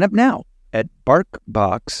 Sign up now at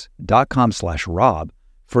barkbox.com/Rob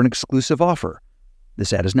for an exclusive offer.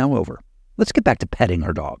 This ad is now over. Let's get back to petting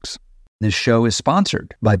our dogs. This show is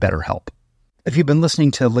sponsored by BetterHelp. If you've been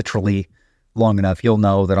listening to Literally long enough, you'll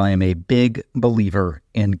know that I am a big believer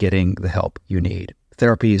in getting the help you need.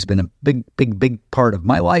 Therapy has been a big part of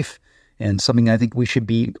my life and something I think we should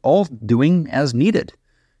be all doing as needed,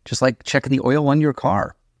 just like checking the oil on your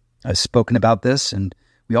car. I've spoken about this, and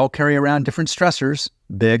we all carry around different stressors,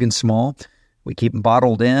 big and small. We keep them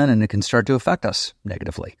bottled in, and it can start to affect us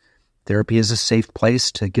negatively. Therapy is a safe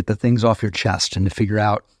place to get the things off your chest and to figure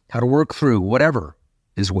out how to work through whatever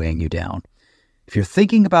is weighing you down. If you're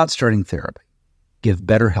thinking about starting therapy, give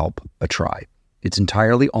BetterHelp a try. It's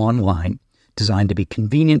entirely online, designed to be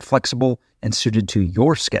convenient, flexible, and suited to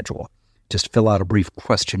your schedule. Just fill out a brief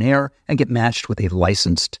questionnaire and get matched with a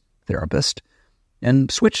licensed therapist.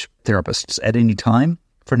 And switch therapists at any time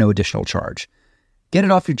for no additional charge. Get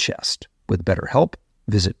it off your chest with BetterHelp.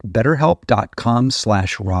 Visit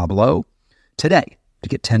betterhelp.com/Rob Lowe today to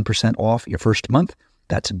get 10% off your first month.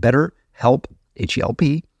 That's BetterHelp,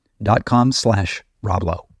 HELP.com/Rob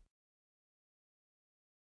Lowe.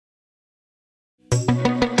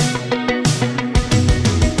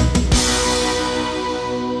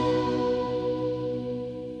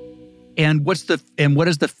 And what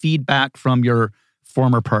is the feedback from your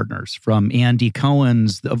former partners, from Andy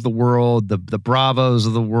Cohen's of the world, the Bravos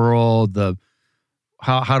of the world?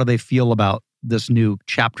 How do they feel about this new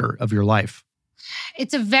chapter of your life?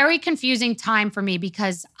 It's a very confusing time for me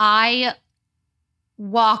because I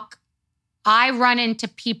run into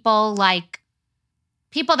people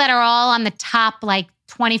that are all on the top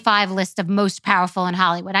 25 list of most powerful in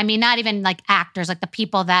Hollywood. I mean, not even actors, the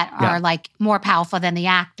people that are more powerful than the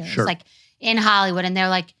actors. Sure. in Hollywood, and they're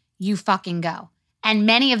like, you fucking go. And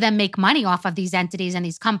many of them make money off of these entities and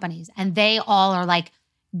these companies. And they all are like,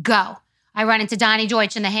 go. I run into Donnie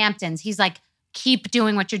Deutsch in the Hamptons. He's like, keep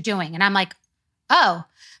doing what you're doing. And I'm like, oh.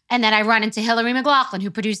 And then I run into Hillary McLaughlin,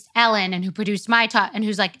 who produced Ellen and who produced My Talk, and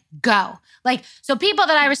who's like, go. Like, so people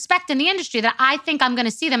that I respect in the industry that I think I'm going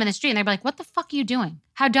to see them in the street and they're like, what the fuck are you doing?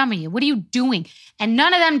 How dumb are you? What are you doing? And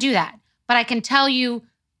none of them do that. But I can tell you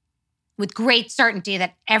with great certainty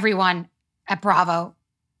that everyone at Bravo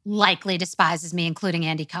likely despises me, including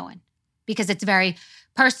Andy Cohen, because it's very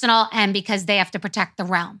personal and because they have to protect the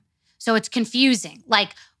realm. So it's confusing.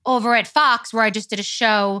 Like over at Fox, where I just did a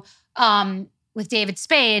show with David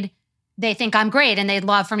Spade, they think I'm great and they'd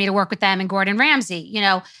love for me to work with them and Gordon Ramsay,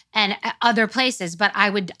 and other places. But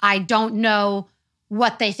I don't know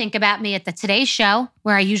what they think about me at the Today Show,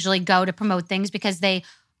 where I usually go to promote things because they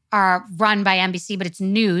are run by NBC, but it's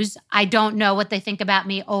news. I don't know what they think about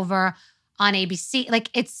me over on ABC. Like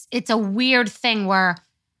it's a weird thing where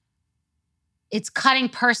it's cutting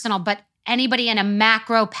personal, but anybody in a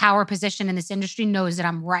macro power position in this industry knows that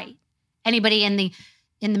I'm right. Anybody in the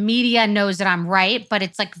media knows that I'm right, but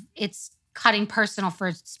it's like it's cutting personal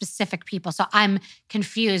for specific people. So I'm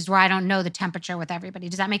confused where I don't know the temperature with everybody.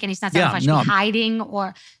 Does that make any sense? I don't know if I should be hiding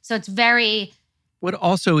or so it's very What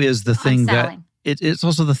also is the thing unsettling. that it's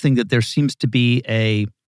also the thing that there seems to be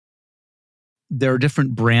there are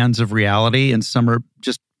different brands of reality, and some are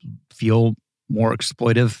just feel more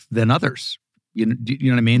exploitive than others. You know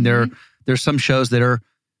what I mean? Mm-hmm. There's some shows that are,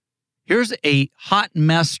 here's a hot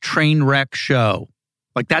mess train wreck show.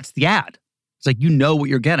 Like that's the ad. It's like, what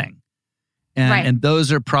you're getting. And right. And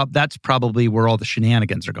those are that's probably where all the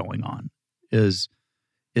shenanigans are going on is,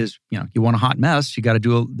 you want a hot mess, you got to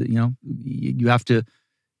do, you have to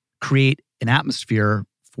create an atmosphere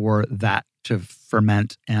for that to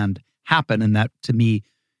ferment and happen. And that to me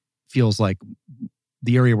feels like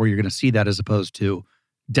the area where you're going to see that as opposed to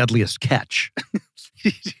Deadliest Catch.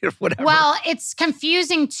 Whatever. Well, it's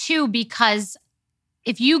confusing too, because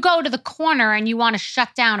if you go to the corner and you want to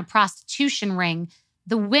shut down a prostitution ring,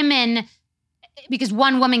 the women, because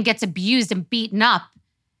one woman gets abused and beaten up,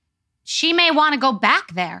 she may want to go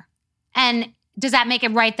back there. And does that make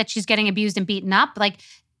it right that she's getting abused and beaten up?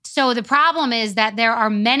 So the problem is that there are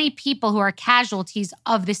many people who are casualties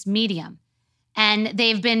of this medium. And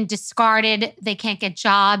they've been discarded. They can't get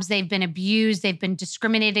jobs. They've been abused. They've been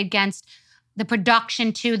discriminated against. The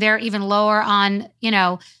production too, they're even lower on,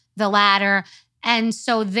 the ladder. And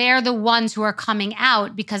so they're the ones who are coming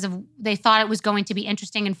out because they thought it was going to be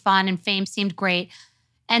interesting and fun and fame seemed great.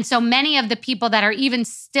 And so many of the people that are even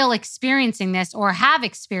still experiencing this or have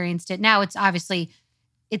experienced it, now it's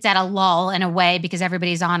at a lull in a way because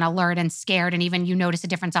everybody's on alert and scared. And even you notice a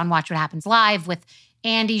difference on Watch What Happens Live with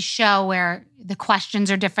Andy's show where the questions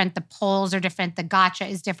are different, the polls are different, the gotcha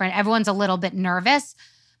is different. Everyone's a little bit nervous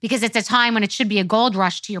because it's a time when it should be a gold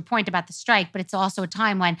rush, to your point about the strike, but it's also a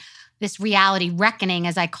time when this reality reckoning,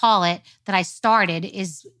 as I call it, that I started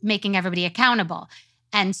is making everybody accountable.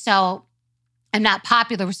 And so I'm not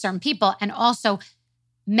popular with certain people. And also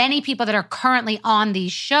many people that are currently on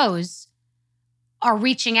these shows are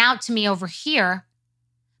reaching out to me over here,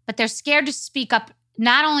 but they're scared to speak up,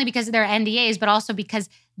 not only because of their NDAs, but also because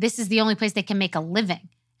this is the only place they can make a living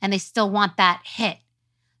and they still want that hit.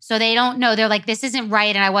 So they don't know. They're like, this isn't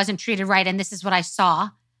right and I wasn't treated right and this is what I saw,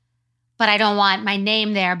 but I don't want my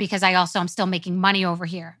name there because I'm still making money over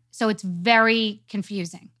here. So it's very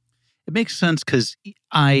confusing. It makes sense because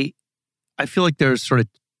I feel like there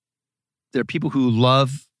are people who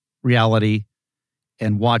love reality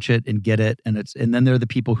and watch it and get it, and then there are the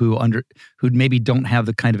people who maybe don't have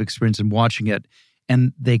the kind of experience in watching it,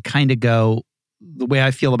 and they kind of go the way I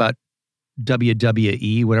feel about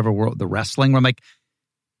WWE, whatever world, the wrestling, where I'm like,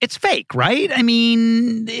 it's fake, right? I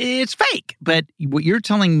mean, it's fake. But what you're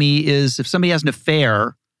telling me is if somebody has an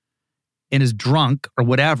affair and is drunk or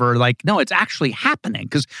whatever, like, no, it's actually happening.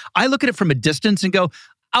 Because I look at it from a distance and go,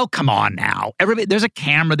 oh, come on now. There's a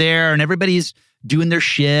camera there and everybody's doing their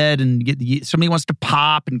shit and somebody wants to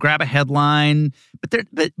pop and grab a headline. But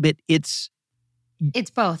it's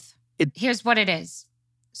both. Here's what it is.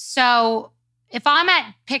 So if I'm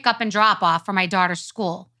at pickup and drop off for my daughter's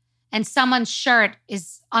school and someone's shirt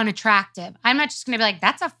is unattractive, I'm not just going to be like,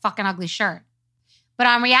 that's a fucking ugly shirt. But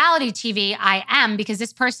on reality TV, I am, because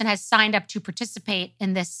this person has signed up to participate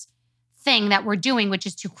in this thing that we're doing, which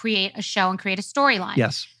is to create a show and create a storyline.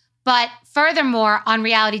 Yes. But furthermore, on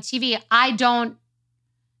reality TV,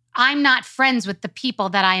 I'm not friends with the people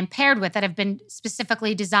that I am paired with that have been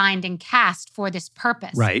specifically designed and cast for this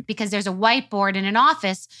purpose. Right. Because there's a whiteboard in an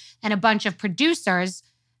office and a bunch of producers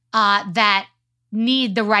that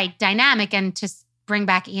need the right dynamic and to bring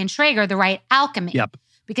back Ian Schrager, the right alchemy. Yep.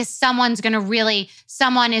 Because someone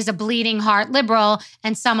is a bleeding heart liberal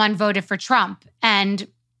and someone voted for Trump and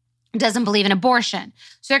doesn't believe in abortion.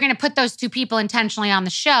 So they're going to put those two people intentionally on the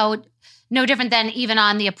show, no different than even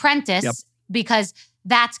on The Apprentice, because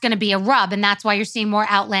that's going to be a rub. And that's why you're seeing more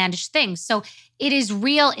outlandish things. So it is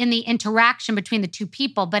real in the interaction between the two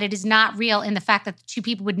people, but it is not real in the fact that the two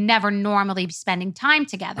people would never normally be spending time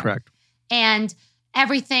together. Correct. And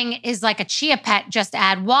everything is like a chia pet, just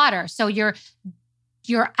add water. So you're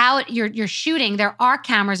out, you're shooting, there are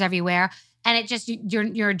cameras everywhere, and it just,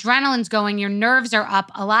 your adrenaline's going, your nerves are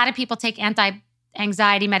up. A lot of people take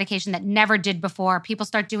anti-anxiety medication that never did before. People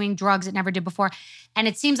start doing drugs that never did before. And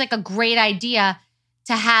it seems like a great idea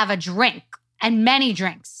to have a drink and many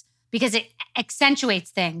drinks because it accentuates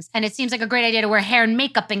things. And it seems like a great idea to wear hair and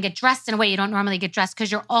makeup and get dressed in a way you don't normally get dressed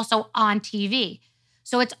because you're also on TV.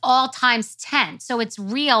 So it's all times 10. So it's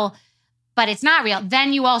real, but it's not real.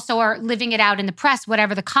 Then you also are living it out in the press,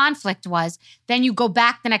 whatever the conflict was. Then you go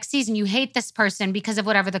back the next season, you hate this person because of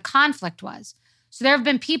whatever the conflict was. So there have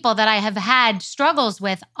been people that I have had struggles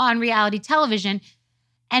with on reality television,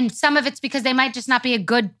 and some of it's because they might just not be a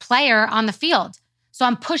good player on the field. So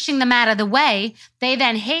I'm pushing them out of the way. They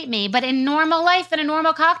then hate me. But in normal life, in a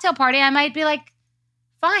normal cocktail party, I might be like,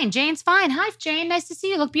 fine, Jane's fine. Hi, Jane, nice to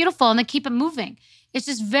see you. Look beautiful. And then keep it moving. It's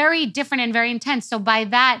just very different and very intense. So by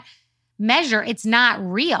that measure, it's not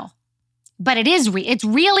real. But it is real. It's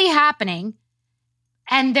really happening.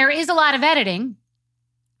 And there is a lot of editing,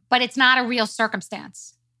 but it's not a real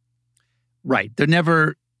circumstance. Right. They're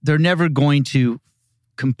never going to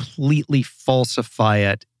completely falsify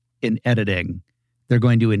it in editing. They're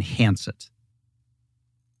going to enhance it.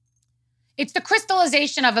 It's the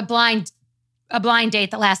crystallization of a blind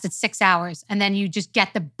date that lasted 6 hours, and then you just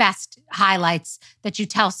get the best highlights that you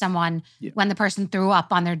tell someone when the person threw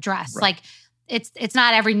up on their dress. Right. Like it's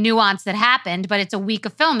not every nuance that happened, but it's a week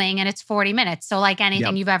of filming and it's 40 minutes. So like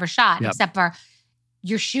anything you've ever shot, except for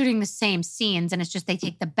you're shooting the same scenes and it's just they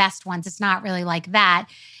take the best ones. It's not really like that.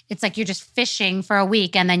 It's like you're just fishing for a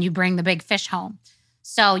week and then you bring the big fish home.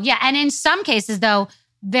 So yeah, and in some cases though,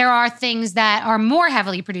 there are things that are more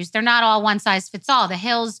heavily produced. They're not all one size fits all. The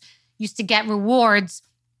Hills used to get rewards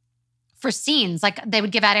for scenes. Like they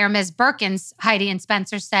would give out Hermes Birkins, Heidi and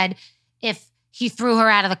Spencer said, if he threw her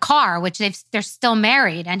out of the car, which they're still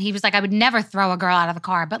married. And he was like, I would never throw a girl out of the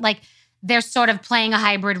car. But like they're sort of playing a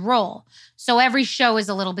hybrid role. So every show is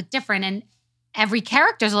a little bit different and every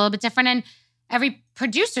character is a little bit different and every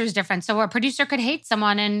producer is different. So a producer could hate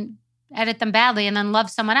someone and edit them badly and then love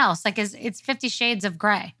someone else. Like it's 50 Shades of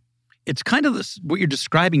Grey. It's kind of this, what you're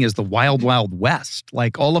describing is the wild, wild west.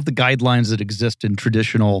 Like all of the guidelines that exist in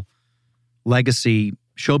traditional legacy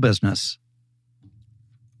show business,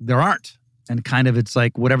 there aren't. And kind of it's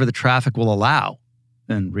like whatever the traffic will allow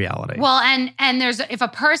in reality. Well, and there's if a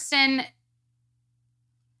person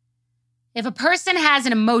has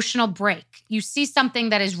an emotional break, you see something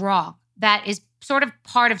that is wrong, that is sort of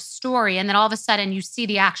part of story, and then all of a sudden you see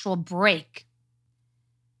the actual break.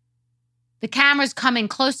 The cameras come in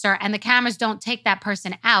closer and the cameras don't take that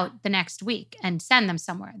person out the next week and send them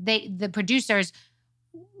somewhere. The producers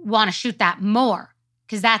want to shoot that more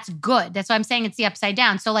because that's good. That's why I'm saying it's the upside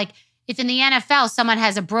down. So like if in the NFL someone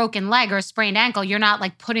has a broken leg or a sprained ankle, you're not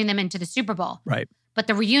like putting them into the Super Bowl. Right. But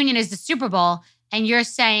the reunion is the Super Bowl and you're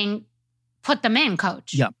saying, put them in,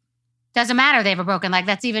 coach. Yeah. Doesn't matter they have a broken leg.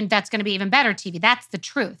 That's going to be even better TV. That's the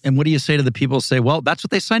truth. And what do you say to the people who say, well, that's what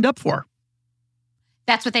they signed up for?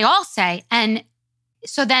 That's what they all say. And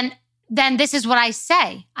so then this is what I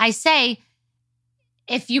say. I say,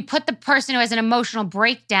 if you put the person who has an emotional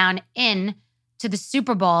breakdown in to the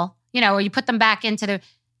Super Bowl, or you put them back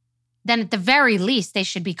then at the very least, they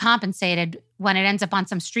should be compensated when it ends up on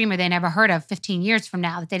some streamer they never heard of 15 years from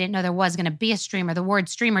now, that they didn't know there was going to be a streamer. The word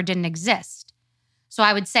streamer didn't exist. So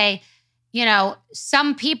I would say,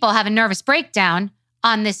 some people have a nervous breakdown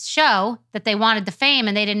on this show that they wanted the fame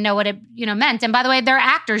and they didn't know what it, meant. And by the way, there are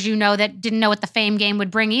actors, that didn't know what the fame game would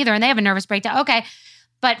bring either, and they have a nervous breakdown. Okay,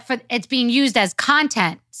 but it's being used as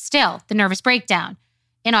content still, the nervous breakdown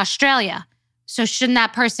in Australia. So shouldn't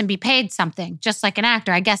that person be paid something, just like an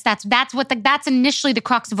actor? I guess that's initially the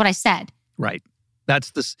crux of what I said. Right.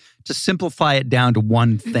 That's this, to simplify it down to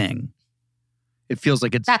one thing. It feels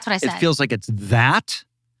like that's what I said. It feels like it's that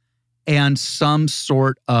and some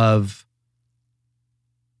sort of,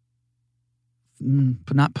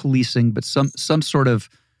 not policing, but some sort of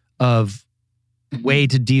way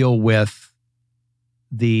to deal with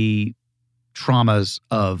the traumas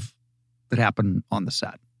that happen on the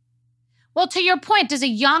set. Well, to your point, does a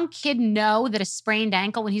young kid know that a sprained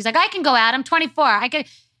ankle, when he's like, I can go out, I'm 24,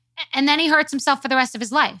 and then he hurts himself for the rest of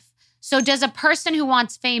his life? So does a person who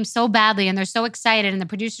wants fame so badly and they're so excited and the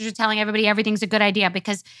producers are telling everybody everything's a good idea,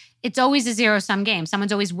 because it's always a zero-sum game.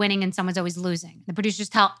 Someone's always winning and someone's always losing. The producers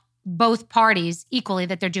tell both parties equally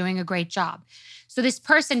that they're doing a great job. So this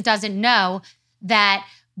person doesn't know that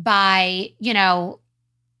by,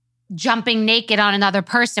 jumping naked on another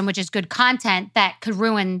person, which is good content, that could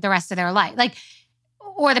ruin the rest of their life. Like,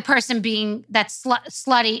 or the person being that's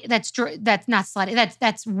slutty, that's not slutty,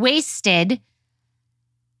 that's wasted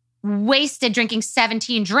drinking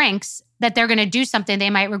 17 drinks, that they're going to do something they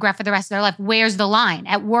might regret for the rest of their life. Where's the line?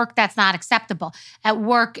 At work, that's not acceptable. At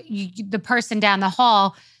work, the person down the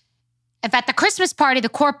hall, if at the Christmas party, the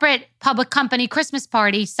corporate public company Christmas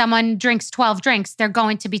party, someone drinks 12 drinks, they're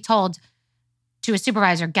going to be told to a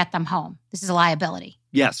supervisor, get them home. This is a liability.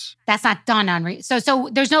 Yes. That's not done on... So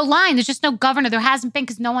there's no line. There's just no governor. There hasn't been,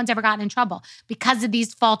 because no one's ever gotten in trouble because of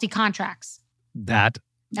these faulty contracts. That's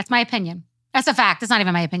my opinion. That's a fact. That's not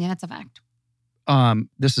even my opinion. That's a fact.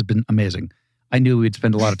 This has been amazing. I knew we'd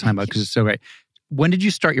spend a lot of time on it because it's so great. When did you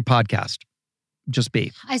start your podcast? Just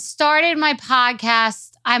Be. I started my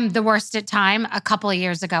podcast, I'm the worst at time, a couple of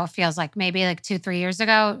years ago. It feels like maybe like 2-3 years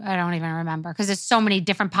ago. I don't even remember, because there's so many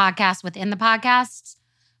different podcasts within the podcasts.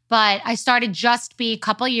 But I started Just Be a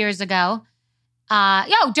couple of years ago.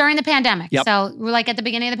 During the pandemic. Yep. So we're like at the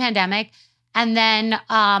beginning of the pandemic. And then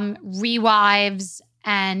Rewives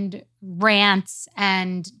and Rants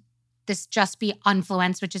and this Just Be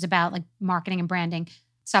Unfluence, which is about like marketing and branding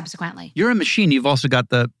subsequently. You're a machine. You've also got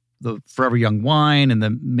the Forever Young Wine and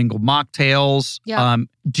the mingled mocktails. Yeah.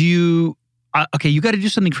 Do you... okay, you got to do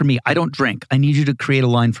something for me. I don't drink. I need you to create a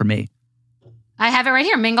line for me. I have it right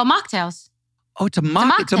here, Mingle Mocktails. Oh, it's a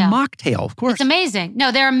mocktail, of course. It's amazing.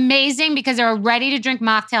 No, they're amazing because they're a ready-to-drink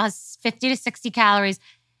mocktail, has 50 to 60 calories,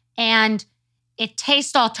 and it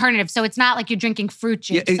tastes alternative. So it's not like you're drinking fruit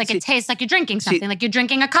juice. Yeah, it tastes like you're drinking something, like you're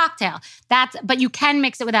drinking a cocktail. But you can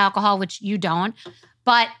mix it with alcohol, which you don't.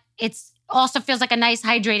 But it's also feels like a nice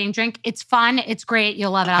hydrating drink. It's fun. It's great.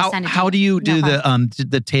 You'll love it. I'll send it to you. How do you do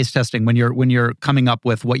the taste testing when you're coming up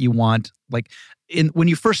with what you want? Like when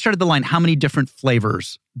you first started the line, how many different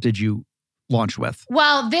flavors did you launch with?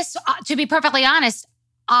 Well, this, to be perfectly honest,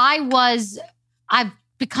 I've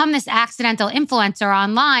become this accidental influencer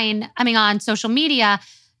on social media,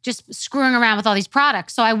 just screwing around with all these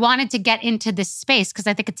products. So I wanted to get into this space because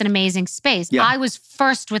I think it's an amazing space. Yeah. I was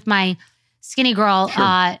first with my Skinny Girl. Sure.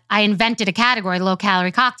 I invented a category,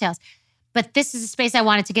 low-calorie cocktails. But this is a space I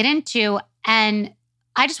wanted to get into, and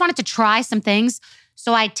I just wanted to try some things.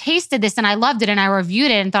 So I tasted this, and I loved it, and I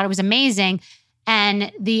reviewed it and thought it was amazing.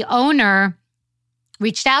 And the owner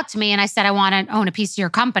reached out to me and I said, I want to own a piece of your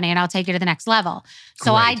company and I'll take you to the next level.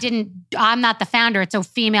 So I'm not the founder. It's a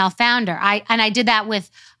female founder. I did that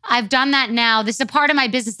I've done that now. This is a part of my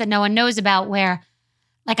business that no one knows about, where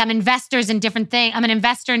like I'm an investor in different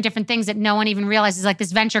things that no one even realizes, like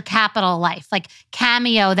this venture capital life, like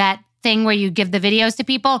Cameo, that thing where you give the videos to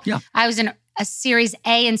people. Yeah. I was in a Series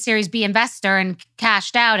A and Series B investor and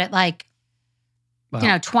cashed out at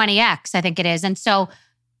 20x, I think it is. And so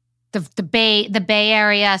the Bay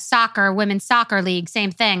Area women's soccer league, same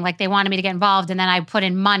thing. Like they wanted me to get involved, and then I put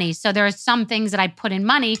in money. So there are some things that I put in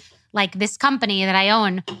money, like this company that I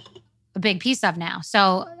own a big piece of now.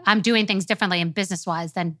 So I'm doing things differently in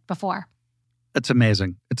business-wise than before. That's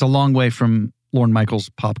amazing. It's a long way from Lorne Michaels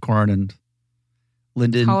popcorn and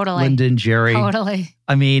Lyndon Jerry. Totally.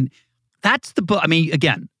 I mean, that's the book. I mean,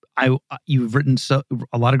 again, you've written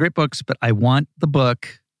a lot of great books, but I want the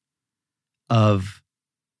book of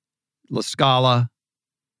La Scala,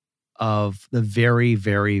 of the very,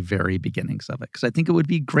 very, very beginnings of it, because I think it would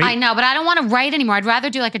be great. I know, but I don't want to write anymore. I'd rather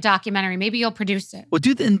do like a documentary. Maybe you'll produce it. Well,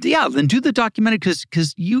 then do the documentary,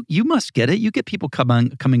 because you must get it. You get people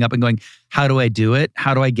coming up and going, how do I do it?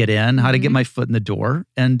 How do I get in? How to get my foot in the door?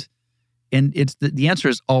 And it's the answer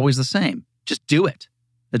is always the same. Just do it.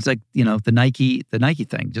 It's like, the Nike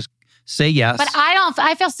thing. Just say yes. But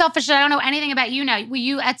I feel selfish that I don't know anything about you now. Will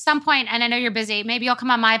you, at some point, and I know you're busy, maybe you'll come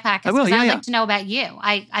on my podcast because I'd like to know about you.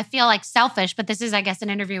 I feel like selfish, but this is, I guess, an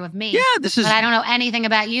interview with me. Yeah, this is. But I don't know anything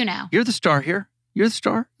about you now. You're the star here. You're the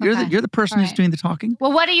star. Okay. You're the person who's doing the talking.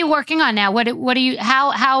 Well, what are you working on now? What do you?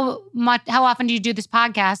 How often do you do this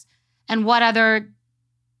podcast? And what other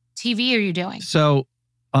TV are you doing? So,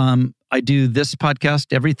 I do this podcast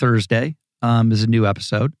every Thursday. Is a new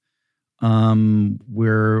episode.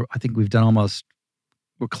 I think we've done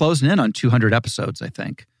we're closing in on 200 episodes, I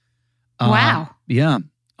think. Wow. Yeah.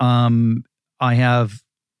 I have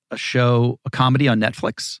a comedy on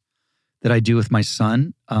Netflix that I do with my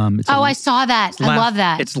son. I saw that. I love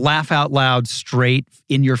that. It's laugh out loud, straight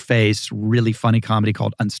in your face, really funny comedy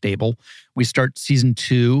called Unstable. We start season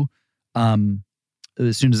 2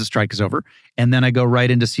 as soon as the strike is over. And then I go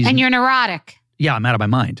right into season... And you're neurotic. Yeah, I'm out of my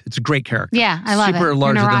mind. It's a great character. Yeah, I love it. Super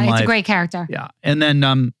larger than life. It's a great character. Yeah. And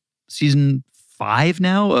then season 5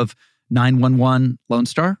 now of 911 Lone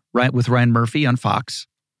Star, right, with Ryan Murphy on Fox.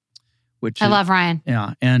 Which I love Ryan.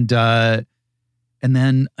 Yeah. And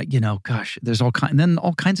then, there's all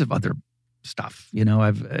kinds of other stuff,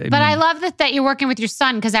 I love that you're working with your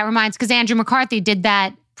son because Andrew McCarthy did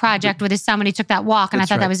that project with his son when he took that walk. And I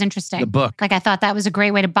thought that was interesting. The book. I thought that was a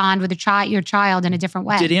great way to bond with your child in a different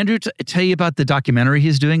way. Did Andrew tell you about the documentary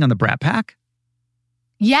he's doing on the Brat Pack?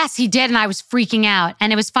 Yes, he did. And I was freaking out.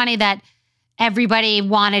 And it was funny that everybody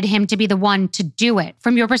wanted him to be the one to do it.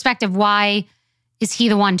 From your perspective, why is he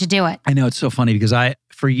the one to do it? I know, it's so funny because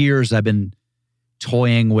for years I've been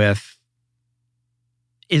toying with,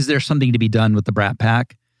 is there something to be done with the Brat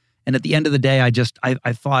Pack? And at the end of the day, I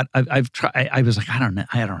thought I've tried. I was like, I don't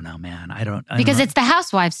know, man. Because it's the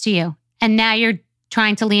Housewives to you, and now you're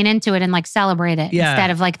trying to lean into it and like celebrate it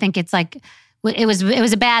instead of like think it's like it was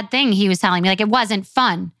a bad thing. He was telling me like it wasn't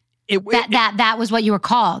fun. That was what you were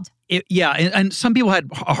called. And some people had.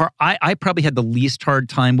 I probably had the least hard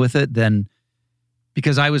time with it than.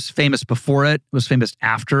 Because I was famous before it, was famous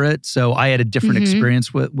after it. So I had a different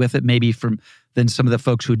experience with it maybe than some of the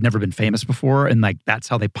folks who had never been famous before. And like, that's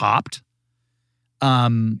how they popped.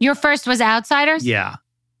 Your first was Outsiders? Yeah.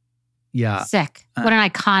 Yeah. Sick. What an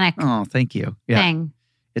iconic thank you. thing.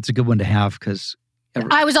 It's a good one to have because...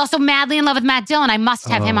 I was also madly in love with Matt Dillon. I must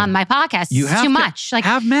have him on my podcast. You have too much. Like,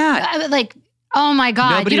 have Matt. Oh my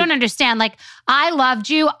God. You don't understand. Like, I loved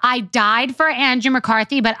you. I died for Andrew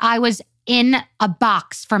McCarthy, but I was in a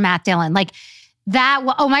box for Matt Dillon. Like that,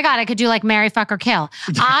 oh my God, I could do like marry, fuck, or kill.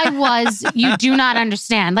 You do not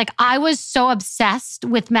understand. Like I was so obsessed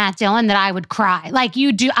with Matt Dillon that I would cry. Like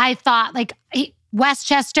I thought like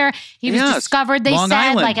Westchester, he was discovered, they said,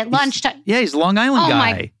 Island. Like at lunchtime. He's a Long Island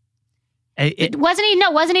guy.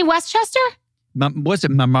 Wasn't he Westchester? Was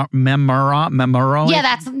it Memoro?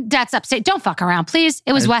 Yeah, that's upstate. Don't fuck around, please.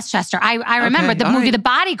 It was Westchester. I remember the movie The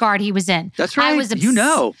Bodyguard he was in. That's right.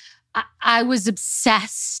 I was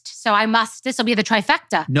obsessed. So this will be the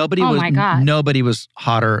trifecta. My God. Nobody was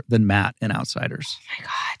hotter than Matt in Outsiders. Oh my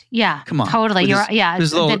God. Yeah. Come on. Totally.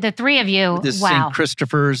 The three of you. His wow. St.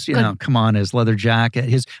 Christopher's, come on, his leather jacket,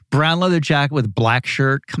 his brown leather jacket with black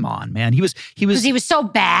shirt. Come on, man. He was so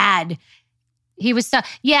bad. He was so,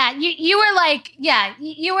 you were like,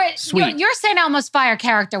 you were, sweet. Your St. Elmo's Fire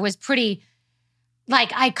character was pretty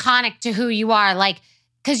like iconic to who you are. Like,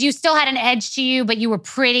 because you still had an edge to you, but you were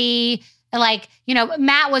pretty, like,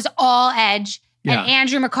 Matt was all edge and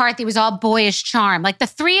Andrew McCarthy was all boyish charm. Like the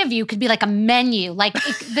three of you could be like a menu. Like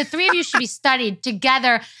the three of you should be studied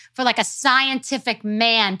together for like a scientific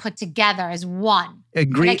man put together as one.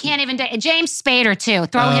 Agree. Like, I can't even, James Spader too,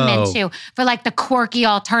 throw him in too, for like the quirky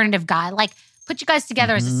alternative guy. Like put you guys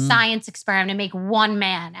together as a science experiment and make one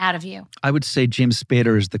man out of you. I would say James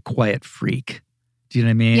Spader is the quiet freak. Do you know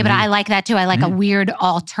what I mean? Yeah, but I like that too. I like a weird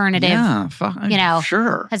alternative,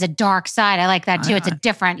 sure. Has a dark side. I like that too. It's a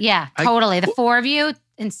different, totally. The four of you,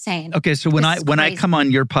 insane. Okay, so when I come on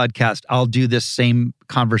your podcast, I'll do this same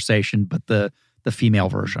conversation, but the female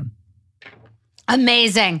version.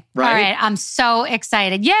 Amazing. Right? All right, I'm so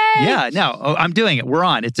excited. Yay! Yeah, no, I'm doing it. We're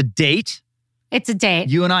on. It's a date. It's a date.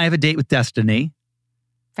 You and I have a date with Destiny.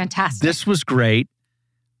 Fantastic. This was great.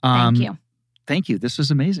 Thank you. Thank you. This was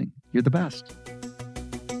amazing. You're the best.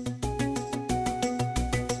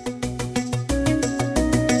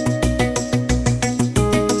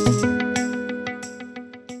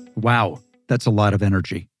 Wow, that's a lot of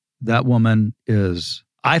energy. That woman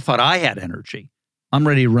I thought I had energy. I'm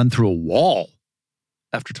ready to run through a wall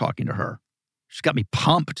after talking to her. She's got me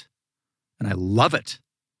pumped, and I love it.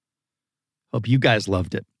 Hope you guys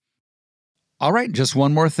loved it. All right, just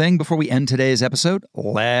one more thing before we end today's episode.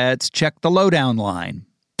 Let's check the lowdown line.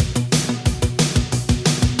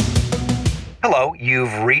 Hello,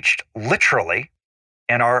 you've reached literally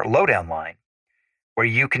in our lowdown line, where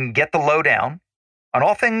you can get the lowdown on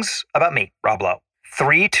all things about me, Rob Lowe.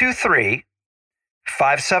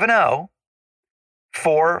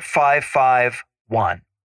 323-570-4551.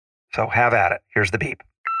 So have at it. Here's the beep.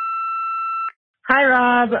 Hi,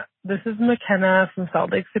 Rob. This is McKenna from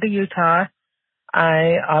Salt Lake City, Utah.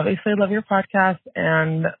 I obviously love your podcast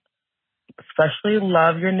and especially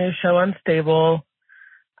love your new show, Unstable.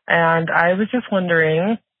 And I was just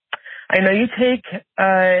wondering, I know you take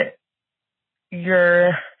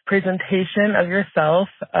your presentation of yourself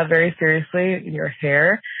very seriously in your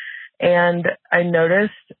hair. And I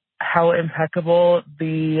noticed how impeccable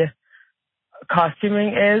the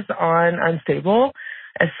costuming is on Unstable,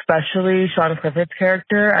 especially Sean Clifford's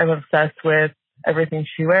character. I'm obsessed with everything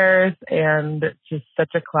she wears and just such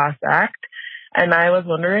a class act. And I was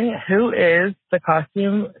wondering, who is the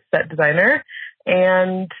costume set designer?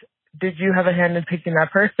 And did you have a hand in picking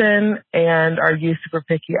that person? And are you super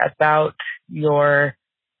picky about your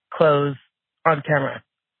clothes on camera?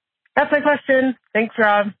 That's my question. Thanks,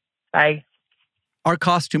 Rob. Bye. Our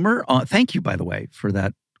costumer, thank you, by the way, for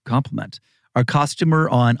that compliment. Our costumer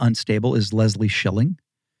on Unstable is Leslie Schilling.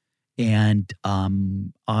 And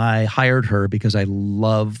I hired her because I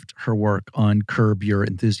loved her work on Curb Your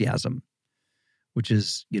Enthusiasm, which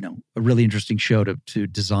is, a really interesting show to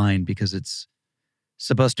design because it's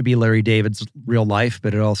supposed to be Larry David's real life,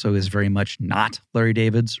 but it also is very much not Larry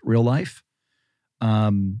David's real life.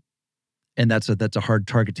 And that's a hard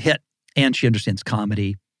target to hit. And she understands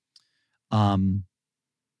comedy. And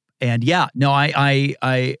yeah, no, I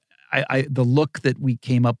the look that we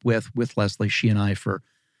came up with Leslie, she and I for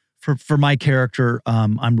my character,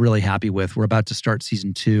 I'm really happy with. We're about to start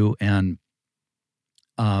season 2, and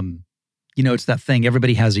it's that thing.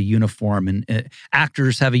 Everybody has a uniform, and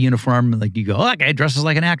actors have a uniform. Like you go, oh, that guy dresses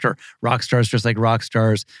like an actor. Rock stars dress like rock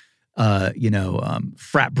stars.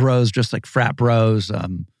 Frat bros dress like frat bros.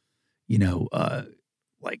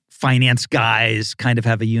 Like finance guys kind of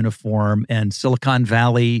have a uniform, and Silicon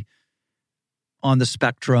Valley on the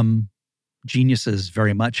spectrum geniuses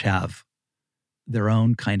very much have their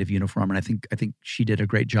own kind of uniform. And I think she did a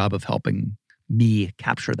great job of helping me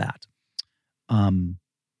capture that. And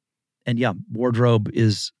yeah, wardrobe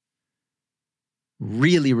is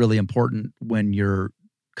really, really important when you're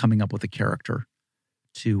coming up with a character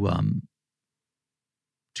to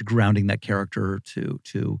grounding that character,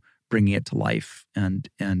 to bringing it to life. And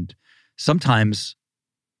sometimes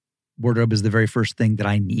wardrobe is the very first thing that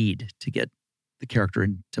I need to get the character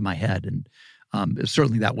into my head. And it's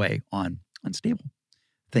certainly that way on Unstable.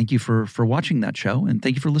 Thank you for watching that show, and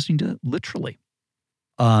thank you for listening to Literally.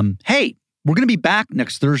 Hey, we're going to be back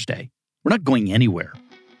next Thursday. We're not going anywhere.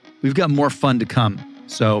 We've got more fun to come.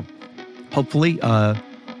 So hopefully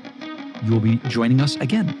you'll be joining us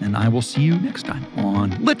again, and I will see you next time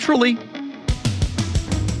on Literally.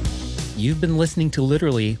 You've been listening to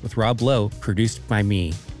Literally with Rob Lowe, produced by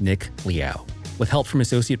me, Nick Liao, with help from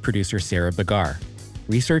associate producer Sarah Bagar.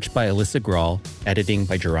 Research by Alyssa Grawl, editing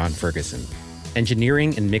by Jerron Ferguson.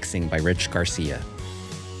 Engineering and mixing by Rich Garcia.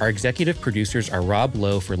 Our executive producers are Rob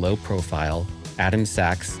Lowe for Low Profile, Adam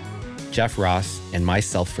Sachs, Jeff Ross, and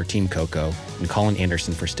myself for Team Coco, and Colin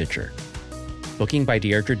Anderson for Stitcher. Booking by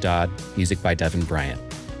Deirdre Dodd, music by Devin Bryant.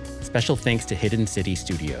 Special thanks to Hidden City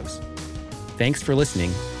Studios. Thanks for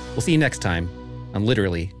listening. We'll see you next time on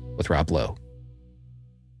Literally with Rob Lowe.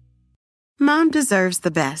 Mom deserves the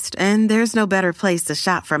best, and there's no better place to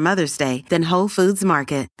shop for Mother's Day than Whole Foods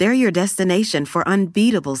Market. They're your destination for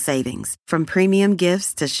unbeatable savings, from premium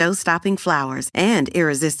gifts to show-stopping flowers and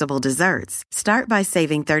irresistible desserts. Start by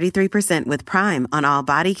saving 33% with Prime on all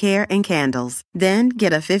body care and candles. Then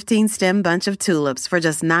get a 15-stem bunch of tulips for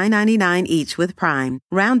just $9.99 each with Prime.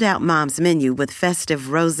 Round out Mom's menu with festive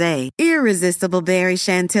rosé, irresistible berry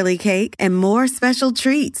chantilly cake, and more special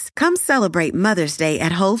treats. Come celebrate Mother's Day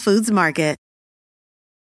at Whole Foods Market.